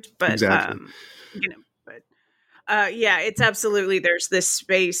neutered, but, exactly. It's absolutely, there's this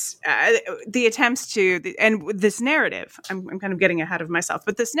space, the attempts and this narrative, I'm kind of getting ahead of myself,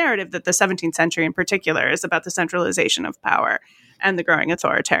 but this narrative that the 17th century in particular is about the centralization of power and the growing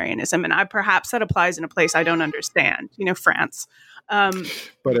authoritarianism. And perhaps that applies in a place I don't understand, France.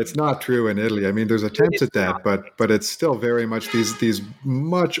 But it's not true in Italy. I mean, there's attempts at that, but it's still very much these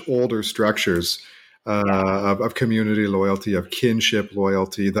much older structures of community loyalty, of kinship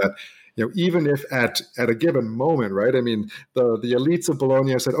loyalty. That even if at a given moment, right? I mean, the elites of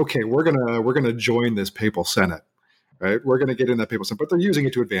Bologna said, okay, we're gonna join this papal senate. Right, we're going to get in that papal senate, but they're using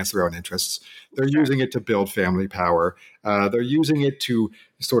it to advance their own interests. They're using it to build family power. They're using it to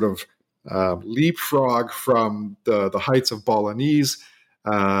sort of leapfrog from the heights of Bolognese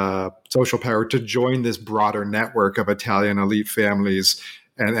social power to join this broader network of Italian elite families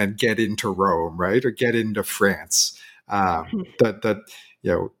and get into Rome, right, or get into France.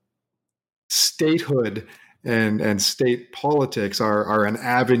 Statehood and state politics are an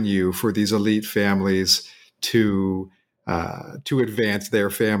avenue for these elite families to advance their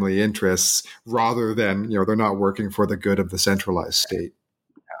family interests, rather than they're not working for the good of the centralized state.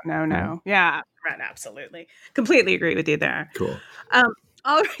 No. Yeah, right. Absolutely. Completely agree with you there. Cool.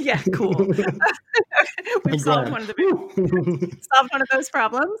 Oh yeah, cool. We've solved one of those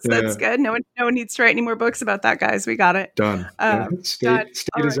problems. That's good. No one needs to write any more books about that, guys. We got it. Done. State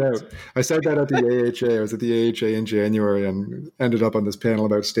is out. I said that at the AHA. I was at the AHA in January and ended up on this panel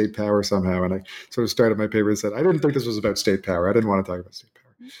about state power somehow. And I sort of started my paper and said, I didn't think this was about state power. I didn't want to talk about state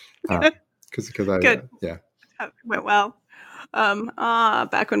power. Because I good. Yeah. It went well.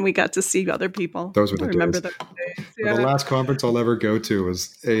 Back when we got to see other people. Those were the remember days. Those days. Yeah. The last conference I'll ever go to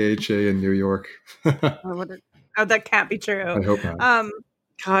was AHA in New York. Oh, that can't be true. I hope not.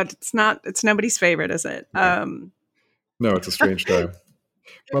 God, it's nobody's favorite, is it? No, it's a strange time.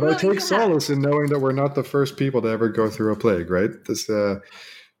 But I take solace in knowing that we're not the first people to ever go through a plague, right? The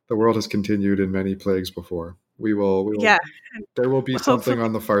world has continued in many plagues before. We will. Yeah. There will be something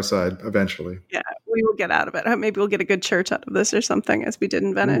on the far side eventually. Yeah, we will get out of it. Maybe we'll get a good church out of this or something, as we did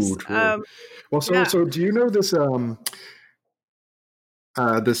in Venice. Ooh, so do you know this?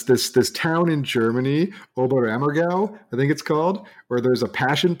 This town in Germany, Oberammergau, I think it's called, where there's a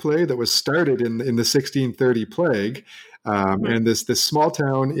passion play that was started in the 1630 plague, and this small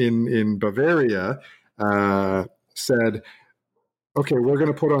town in Bavaria said, okay, we're going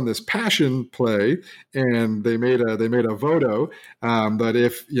to put on this passion play, and they made a voto that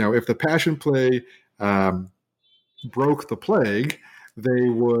if the passion play broke the plague, they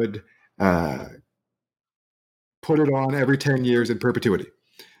would put it on every 10 years in perpetuity.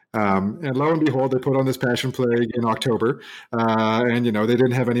 And lo and behold, they put on this passion plague in October, and they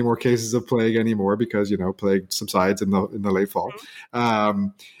didn't have any more cases of plague anymore because plague subsides in the late fall.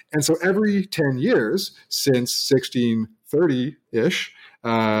 And so every 10 years since 1630-ish,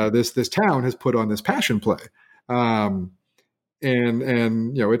 this town has put on this passion play. And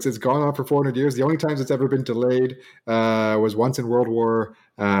it's gone on for 400 years. The only times it's ever been delayed was once in World War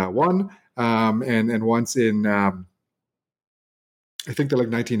I, and once in I think the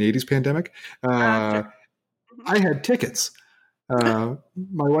 1980s pandemic. I had tickets. My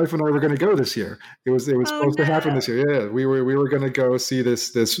wife and I were going to go this year. It was supposed to happen this year. Yeah, we were going to go see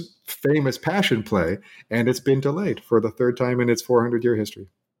this famous passion play, and it's been delayed for the third time in its 400-year history.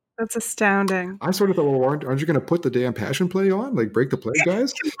 That's astounding. I sort of thought, well, aren't you going to put the damn passion play on? Like, break the plague,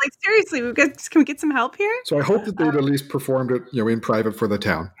 guys? Seriously, can we get some help here? So I hope that they'd at least performed it, in private for the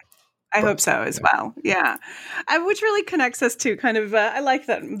town. I hope so as well. Yeah. Which really connects us to kind of, I like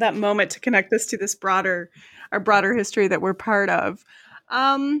that moment to connect us to this our broader history that we're part of.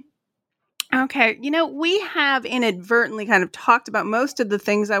 Okay. We have inadvertently kind of talked about most of the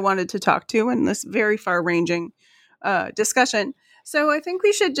things I wanted to talk to in this very far ranging discussion. So I think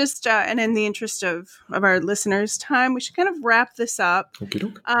we should just, and in the interest of our listeners' time, we should kind of wrap this up.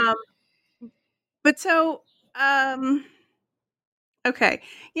 Okay.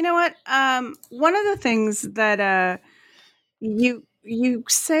 You know what? One of the things that you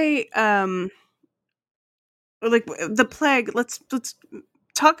say, like the plague. Let's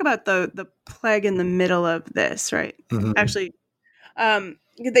talk about the plague in the middle of this, right? Mm-hmm. Actually, that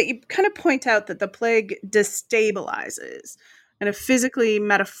you kind of point out that the plague destabilizes, and physically,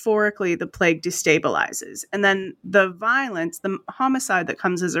 metaphorically, the plague destabilizes, and then the violence, the homicide that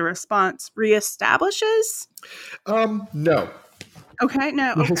comes as a response, reestablishes. No. Okay,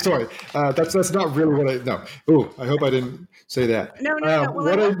 no. Okay. Sorry, that's not really what I. No. Oh, I hope I didn't say that. No.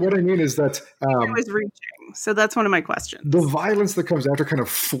 Well, what I mean is that it was reaching. So that's one of my questions. The violence that comes after kind of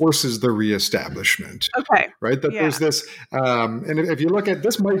forces the reestablishment. Okay. Right. That there's this, and if you look at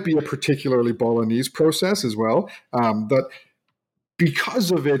this, might be a particularly Bolognese process as well. That because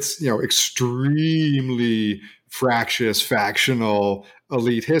of its extremely fractious factional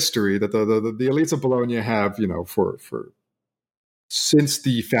elite history that the elites of Bologna have for since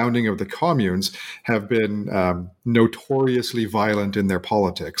the founding of the communes have been notoriously violent in their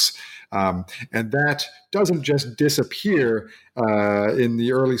politics. And that doesn't just disappear in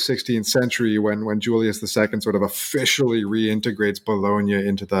the early 16th century when Julius II sort of officially reintegrates Bologna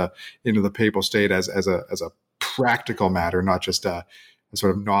into the papal state as a practical matter, not just a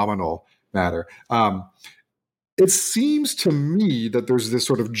sort of nominal matter. It seems to me that there's this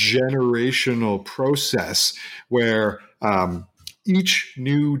sort of generational process where each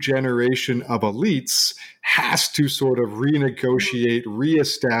new generation of elites has to sort of renegotiate,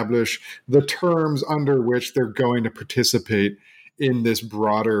 reestablish the terms under which they're going to participate in this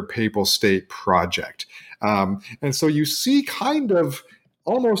broader papal state project. And so you see kind of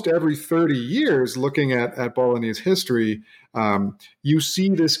almost every 30 years, looking at Bolognese history, you see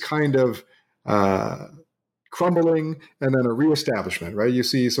this kind of crumbling and then a reestablishment, right? You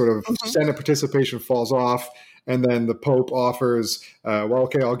see sort of Senate participation falls off, and then the Pope offers,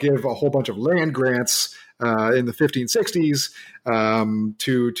 I'll give a whole bunch of land grants in the 1560s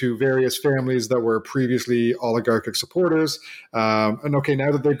to various families that were previously oligarchic supporters. And okay,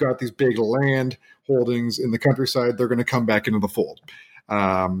 now that they've got these big land holdings in the countryside, they're going to come back into the fold.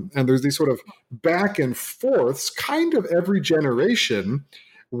 And there's these sort of back and forths kind of every generation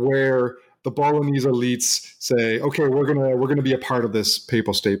where the Bolognese elites say, okay, we're gonna be a part of this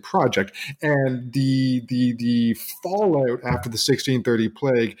papal state project. And the fallout after the 1630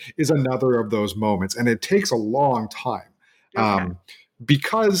 plague is another of those moments. And it takes a long time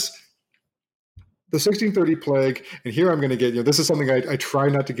because the 1630 plague, and here I'm going to get, this is something I try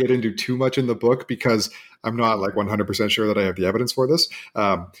not to get into too much in the book because I'm not like 100% sure that I have the evidence for this.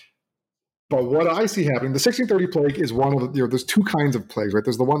 But what I see happening, the 1630 plague is one of the, there's two kinds of plagues, right?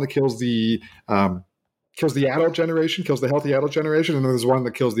 There's the one that kills the adult generation, kills the healthy adult generation, and then there's one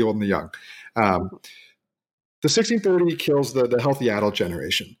that kills the old and the young. The 1630 kills the healthy adult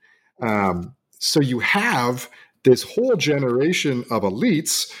generation. So you have this whole generation of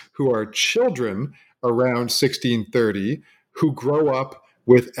elites who are children around 1630 who grow up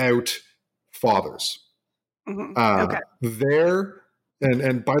without fathers.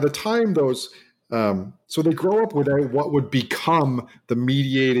 And by the time those, so they grow up without what would become the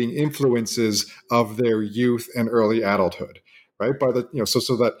mediating influences of their youth and early adulthood, right? By the,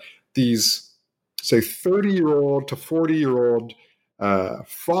 so that these, say, 30-year-old to 40-year-old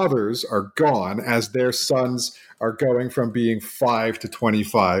fathers are gone as their sons are going from being 5 to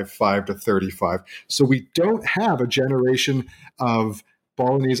 25, 5 to 35. So we don't have a generation of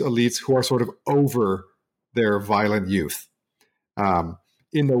Bolognese elites who are sort of over their violent youth.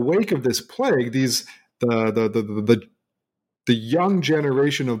 In the wake of this plague, the young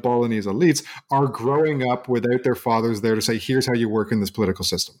generation of Bolognese elites are growing up without their fathers there to say, here's how you work in this political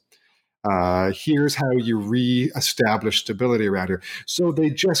system. Here's how you reestablish stability around here. So they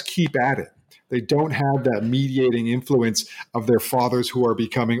just keep at it. They don't have that mediating influence of their fathers who are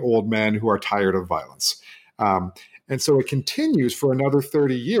becoming old men who are tired of violence. And so it continues for another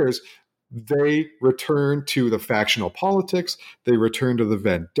 30 years. They return to the factional politics. They return to the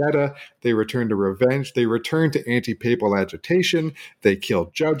vendetta. They return to revenge. They return to anti-papal agitation. They kill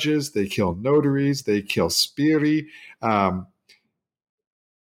judges. They kill notaries. They kill sbirri. And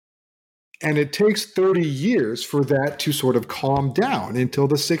it takes 30 years for that to sort of calm down until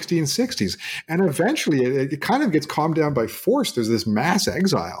the 1660s. And eventually it kind of gets calmed down by force. There's this mass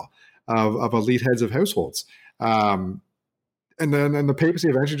exile of elite heads of households. And then the papacy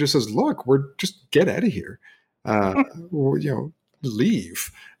eventually just says, look, we're just get out of here.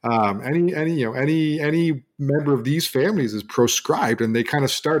 Leave. Any member of these families is proscribed, and they kind of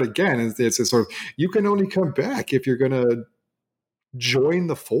start again. And it's sort of, you can only come back if you're going to join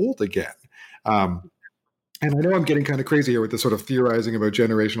the fold again. And I know I'm getting kind of crazy here with this sort of theorizing about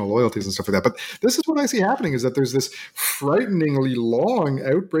generational loyalties and stuff like that, but this is what I see happening, is that there's this frighteningly long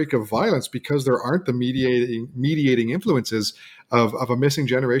outbreak of violence because there aren't the mediating influences of a missing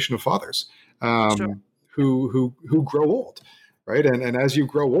generation of fathers who grow old, right? And as you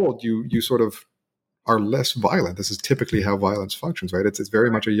grow old, you sort of are less violent. This is typically how violence functions, right? It's very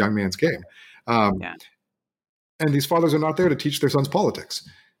much a young man's game. And these fathers are not there to teach their sons politics.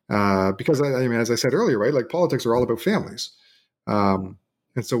 Because I mean, as I said earlier, right, like politics are all about families, and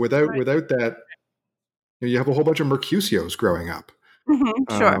so without that, you have a whole bunch of Mercutios growing up.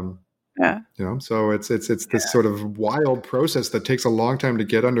 So it's this sort of wild process that takes a long time to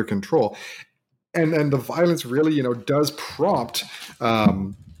get under control, and the violence really, does prompt a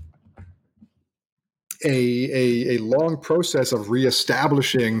long process of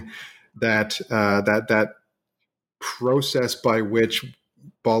reestablishing that process by which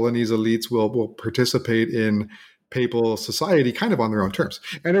Bolognese elites will participate in papal society kind of on their own terms.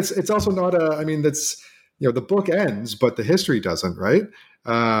 And it's also not the book ends, but the history doesn't, right?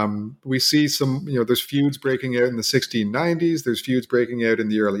 We see some, there's feuds breaking out in the 1690s. There's feuds breaking out in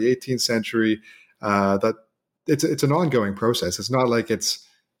the early 18th century. That it's an ongoing process. It's not like it's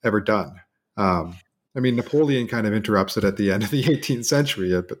ever done. Napoleon kind of interrupts it at the end of the 18th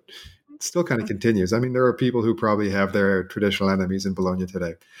century, but it still kind of continues. There are people who probably have their traditional enemies in Bologna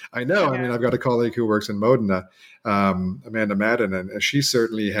today. I know. I've got a colleague who works in Modena, Amanda Madden, and she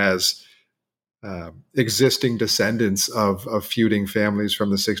certainly has existing descendants of feuding families from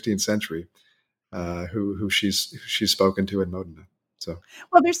the 16th century who she's spoken to in Modena. So,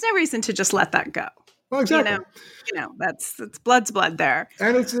 well, there's no reason to just let that go. Well, exactly. That's blood's blood there,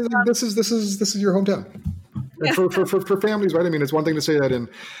 and it's this is your hometown. And for families, right? It's one thing to say that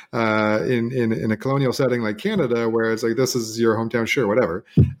in a colonial setting like Canada, where it's like, this is your hometown, sure, whatever.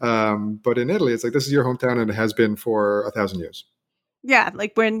 But in Italy, it's like, this is your hometown, and it has been for 1,000 years. Yeah,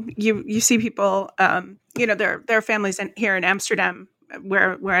 like when you see people, there are families here in Amsterdam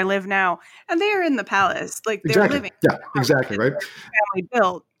where I live now, and they are in the palace, like they're living. Yeah, exactly, right. Family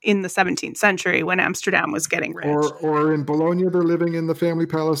built in the 17th century when Amsterdam was getting rich. Or in Bologna, they're living in the family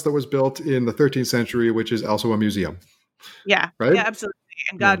palace that was built in the 13th century, which is also a museum. Yeah, right. Yeah, absolutely.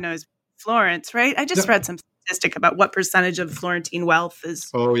 And God knows Florence, right? I just read some statistic about what percentage of Florentine wealth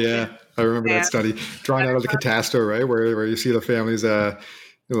is. Oh yeah, I remember that study drawn out of the Catasto, right, where you see the families like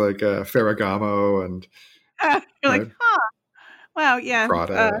Ferragamo and you're like, wow, yeah,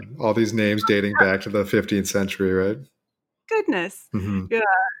 Prada, all these names dating back to the 15th century, right? Goodness, mm-hmm.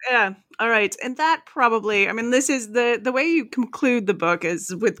 Yeah. All right, and that probably, this is the way you conclude the book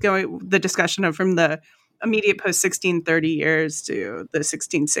is with the discussion of from the immediate post 1630 years to the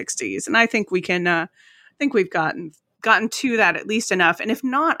 1660s, and I think we can. I think we've gotten to that at least enough. And if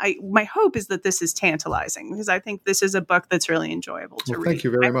not, my hope is that this is tantalizing, because I think this is a book that's really enjoyable to read. Thank you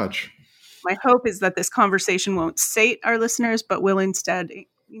very much. My hope is that this conversation won't sate our listeners, but will instead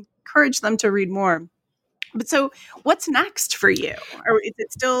encourage them to read more. But so what's next for you? Or is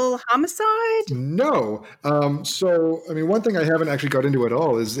it still homicide? No. One thing I haven't actually got into at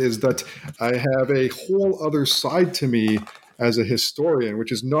all is that I have a whole other side to me as a historian,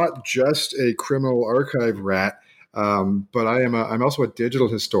 which is not just a criminal archive rat, but I'm also a digital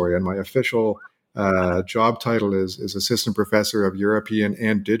historian. My official job title is Assistant Professor of European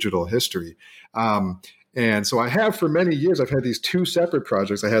and Digital History. And so I have for many years, I've had these two separate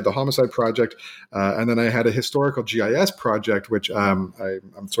projects. I had the Homicide Project, and then I had a historical GIS project, which I'm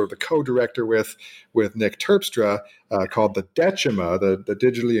sort of the co-director with Nick Terpstra, called the DECIMA, the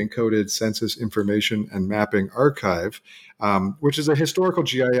Digitally Encoded Census Information and Mapping Archive, which is a historical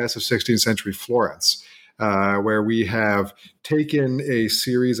GIS of 16th century Florence, where we have taken a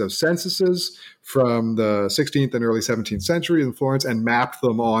series of censuses from the 16th and early 17th century in Florence and mapped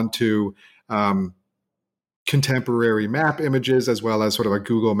them onto contemporary map images, as well as sort of a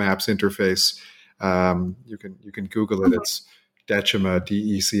Google Maps interface. You can Google it. It's DECIMA,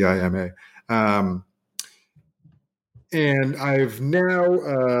 DECIMA. And I've now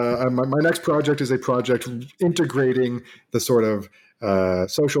my next project is a project integrating the sort of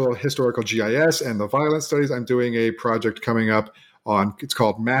social historical GIS and the violence studies. I'm doing a project coming up it's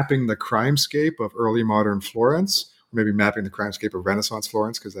called Mapping the Crimescape of Early Modern Florence, or maybe Mapping the Crimescape of Renaissance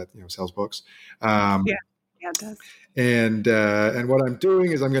Florence, because that sells books. Yeah, it does. And what I'm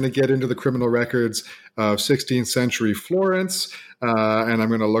doing is I'm going to get into the criminal records of 16th century Florence, and I'm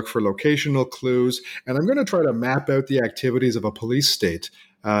going to look for locational clues, and I'm going to try to map out the activities of a police state.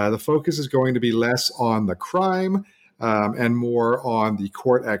 The focus is going to be less on the crime and more on the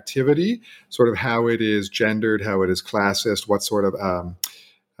court activity, sort of how it is gendered, how it is classist, what sort of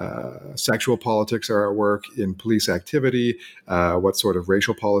sexual politics are at work in police activity, what sort of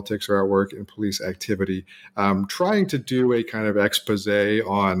racial politics are at work in police activity, trying to do a kind of expose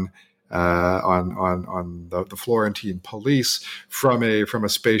on the Florentine police from a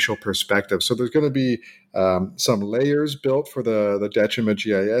spatial perspective. So there's going to be some layers built for the Decima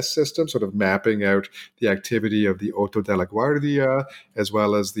GIS system, sort of mapping out the activity of the Otto della Guardia, as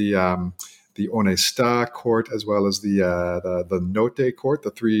well as the Onestà court, as well as the Notte court,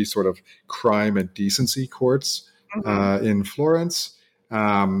 the three sort of crime and decency courts in Florence.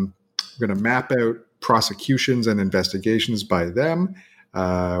 We're going to map out prosecutions and investigations by them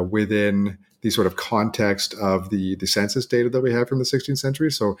within the sort of context of the census data that we have from the 16th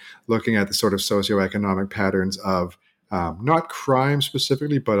century. So looking at the sort of socioeconomic patterns of not crime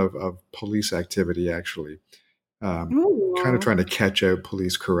specifically, but of police activity, actually. Kind of trying to catch out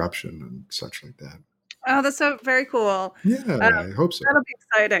police corruption and such like that. Oh, that's so very cool. Yeah, I hope so. That'll be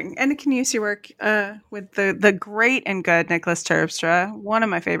exciting. And can use your work with the great and good Nicholas Terpstra, one of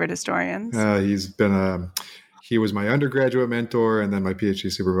my favorite historians. He was my undergraduate mentor and then my PhD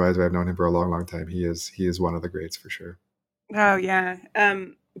supervisor. I've known him for a long, long time. He is one of the greats for sure. Oh, yeah.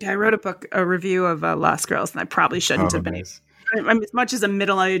 I wrote a review of Lost Girls, and I probably shouldn't have been. Nice. As much as a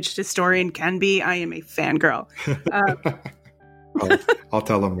middle-aged historian can be, I am a fangirl. I'll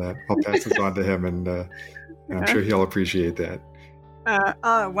tell him that. I'll pass this on to him, and I'm sure he'll appreciate that.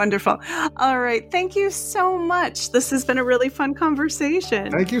 Wonderful. All right. Thank you so much. This has been a really fun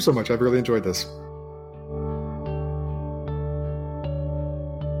conversation. Thank you so much. I've really enjoyed this.